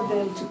to call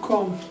them to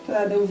come so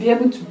that they will be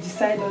able to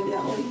decide on their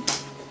own.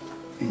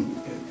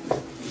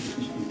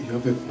 You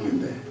have a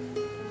point there.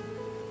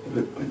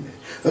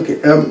 Okay,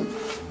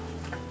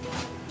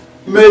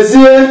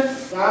 Mezie!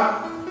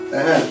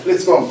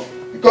 Please come.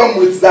 You come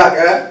with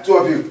Zach, two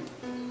of you.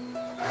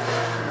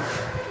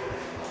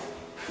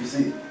 You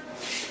see,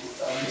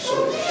 I'm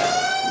sorry.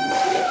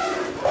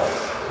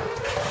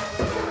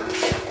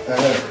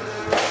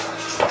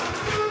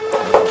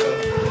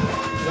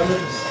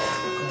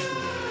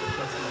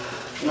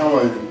 Now,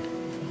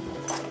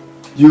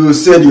 you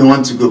said you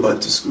want to go back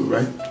to school,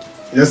 right?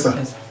 Yes, sir.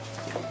 Yes.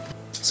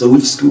 So,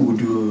 which school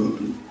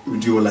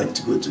would you like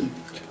to go to?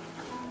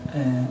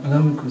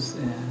 Olamikus,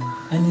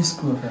 any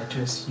school of your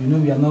choice. You know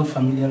we are not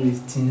familiar with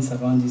things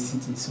around this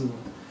city, so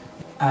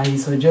I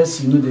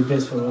suggest you know the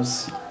best for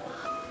us.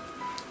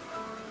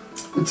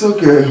 It's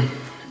okay.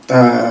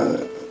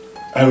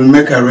 I will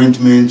make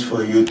arrangements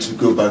for you to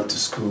go back to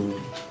school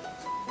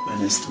by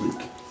next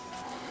week.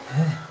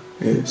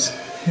 Yes.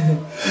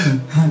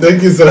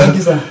 Thank you, sir. Thank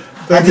you, sir.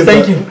 Thank you,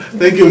 Thank sir. you.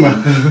 Thank you, ma.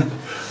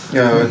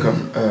 Yeah,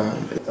 welcome.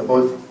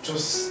 But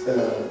just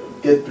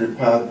get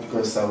prepared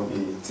because I will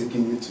be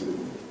taking you to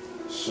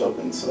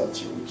shopping so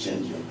that you will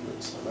change your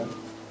clothes, alright?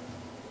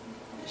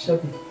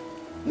 Shopping?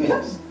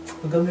 Yes.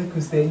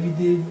 Olamikus, you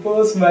did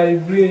boss my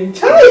brain.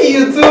 Try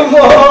you too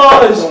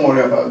much! Don't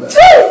worry about that.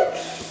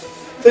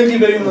 Thank you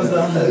very much,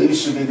 sir. You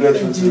should be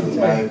grateful to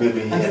my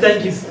baby here.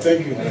 Thank you.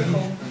 Thank you.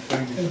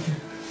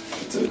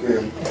 It's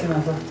okay.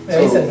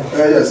 Yes,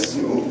 yes,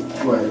 you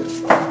go ahead.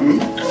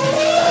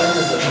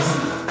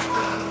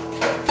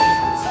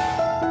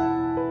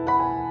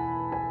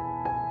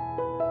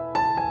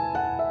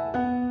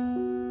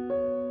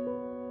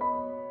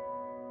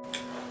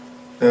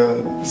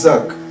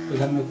 Zach.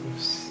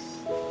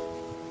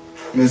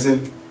 Mezie.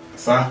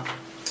 Sir.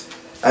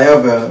 I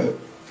have a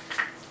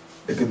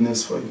good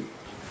news for you.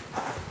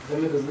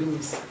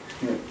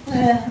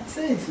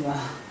 Say it, ma.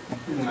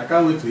 I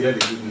can't wait to hear the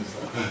good news, sir.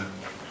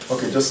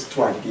 Okay, just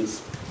try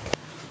this.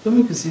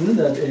 Olamikus, you know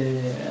that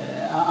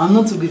I'm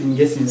not too good in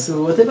guessing,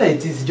 so whatever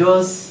it is,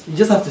 you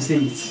just have to say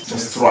it.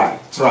 Just try.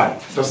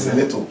 Just a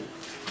little.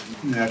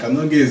 I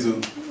cannot guess.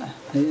 Or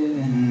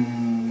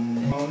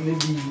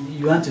maybe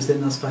you want to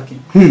send us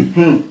packing.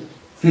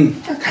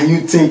 Can you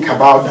think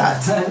about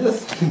that?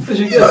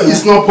 No,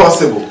 it's not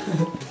possible.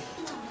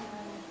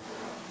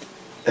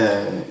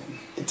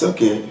 It's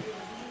okay.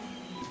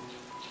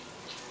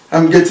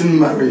 I'm getting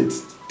married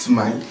to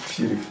my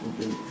beautiful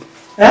baby.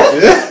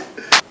 Eh?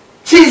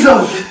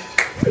 Jesus!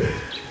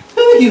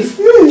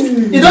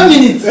 You don't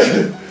mean it?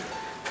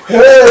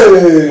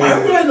 Hey! Why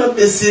would I not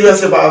be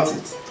serious about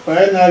it?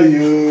 Finally,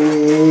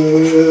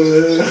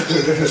 you.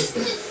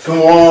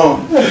 Come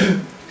on.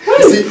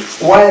 You see,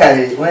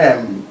 why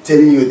I'm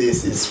telling you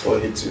this is for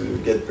you to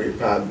get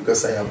prepared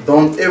because I have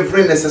done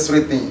every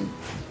necessary thing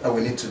that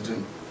we need to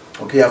do.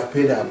 Okay, I've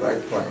paid our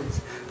bride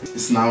price.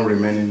 It's now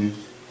remaining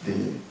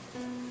the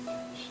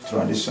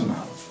traditional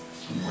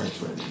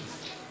white wedding.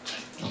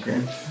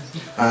 Okay?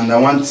 And I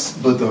want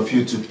both of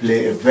you to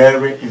play a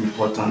very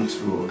important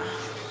role.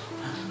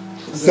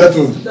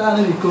 Settled.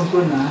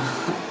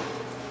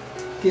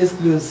 Case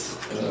closed.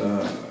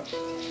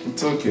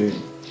 It's okay.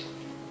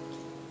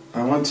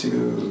 I want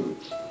you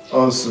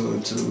also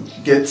to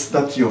get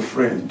that your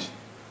friend,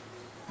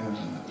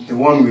 the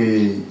one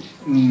we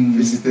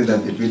visited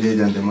at the village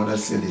and the mother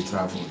said he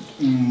traveled.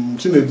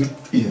 Chinedu.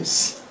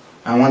 Yes.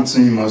 I want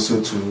him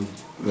also to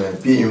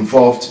be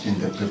involved in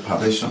the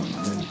preparation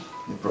and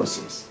the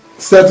process.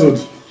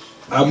 Settled.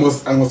 I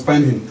must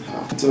find him.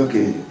 It's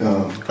okay.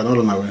 Cannot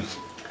run away.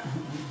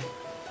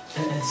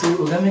 So,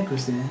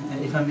 Ogamekos,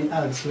 if I may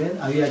ask, when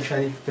are you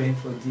actually preparing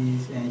for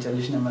this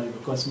traditional marriage?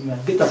 Because we are a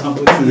bit of a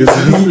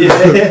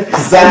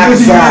Zach.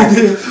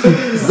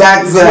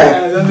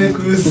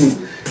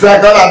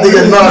 Zach, all I think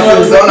is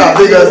nonsense. All I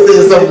think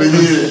is something.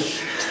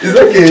 It's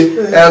okay.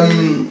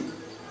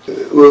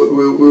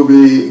 We'll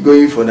be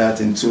going for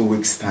that in 2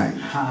 weeks' time.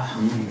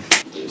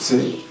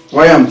 See,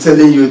 why I'm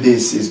telling you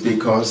this is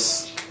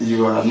because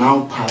you are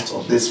now part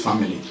of this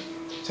family.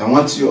 So I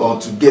want you all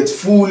to get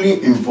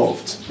fully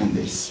involved in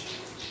this.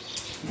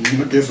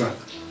 Okay, sir.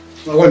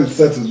 I want it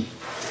settled.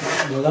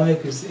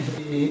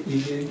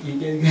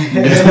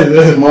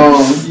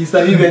 Mom. It's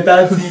a bit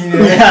better thing.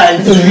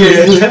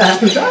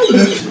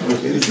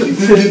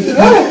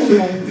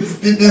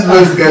 This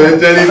voice can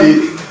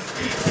actually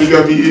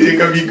it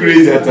can be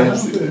crazy at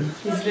times.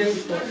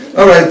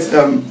 Alright,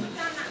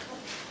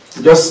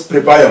 just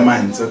prepare your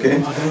minds, okay?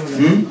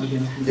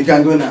 You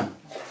can go now.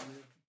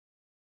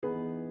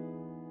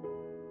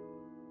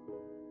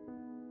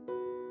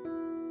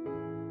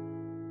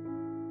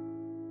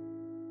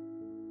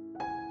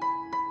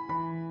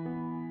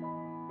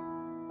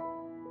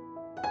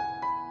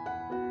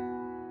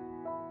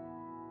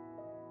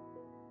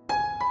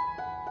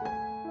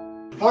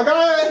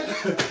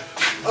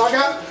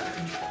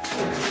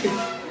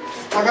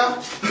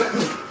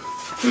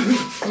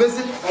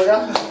 Mezie,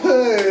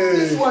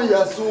 this one you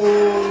are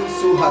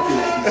so happy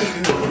like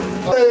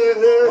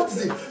this. What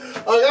is it?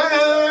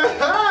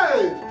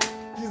 Hey!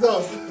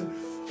 Jesus.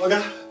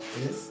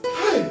 Yes?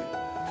 Hey!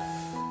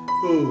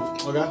 Oh,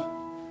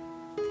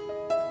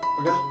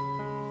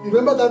 you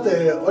remember that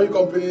oil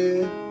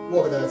company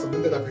work that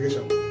submitted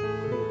application?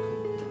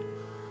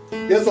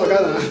 Yes,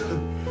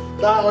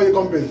 that oil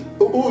company.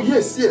 Oh,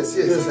 yes, I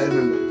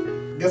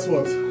remember. Guess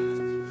what?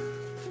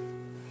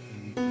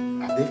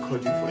 Have they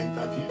called you for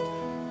interview?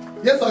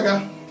 Yes,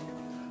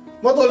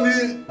 not only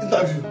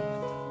interview,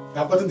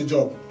 I've gotten the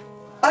job.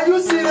 Are you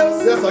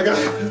serious? Yes,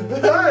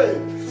 Hey!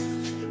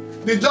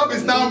 The job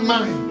is now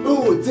mine.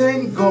 Oh,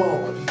 thank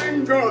God.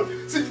 Thank God.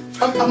 See,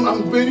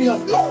 I'm very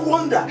happy. No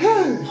wonder.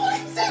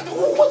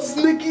 What's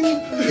making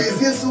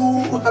Mezie so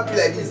happy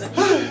like this?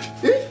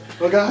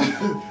 From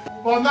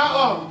now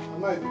on,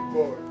 I'm not a big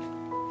boy.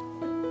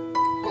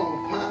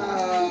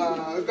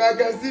 I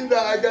can see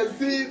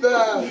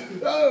that.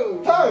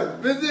 Oh, hey,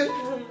 Mezie.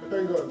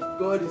 Thank God.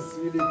 God is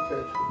really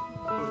faithful.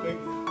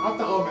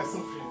 After all my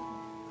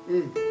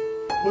suffering,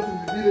 both in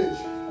the village,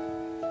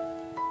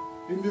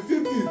 in the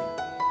city,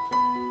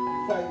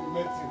 before I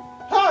met you.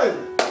 Hey!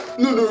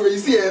 No, you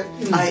see,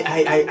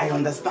 I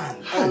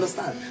understand.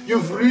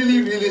 You've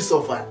really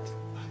suffered.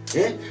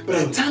 But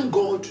I thank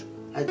God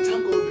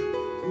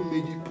who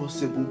made it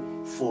possible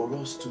for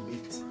us to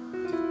meet.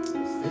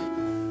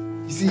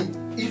 You see,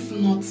 if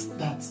not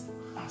that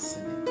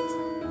accident,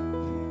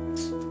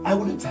 I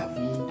wouldn't have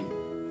known them.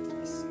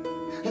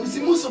 And you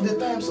see, most of the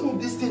time, some of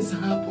these things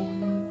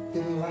happen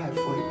in life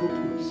for a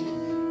purpose.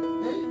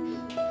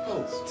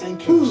 Oh,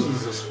 thank you,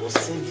 Jesus, for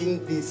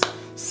saving this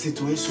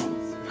situation.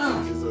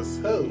 Jesus,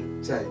 help.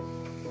 Chai.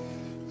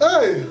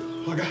 Hey!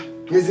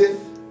 Mezie,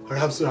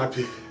 I'm so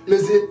happy.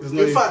 Mezie,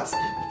 in fact,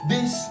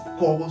 this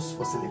calls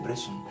for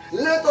celebration.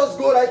 Let us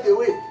go right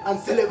away and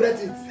celebrate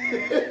it.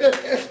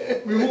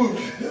 We move.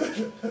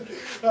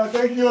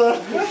 Thank you.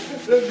 Let's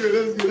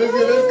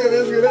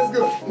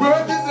go. We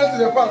went this way to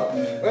the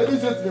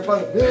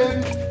park.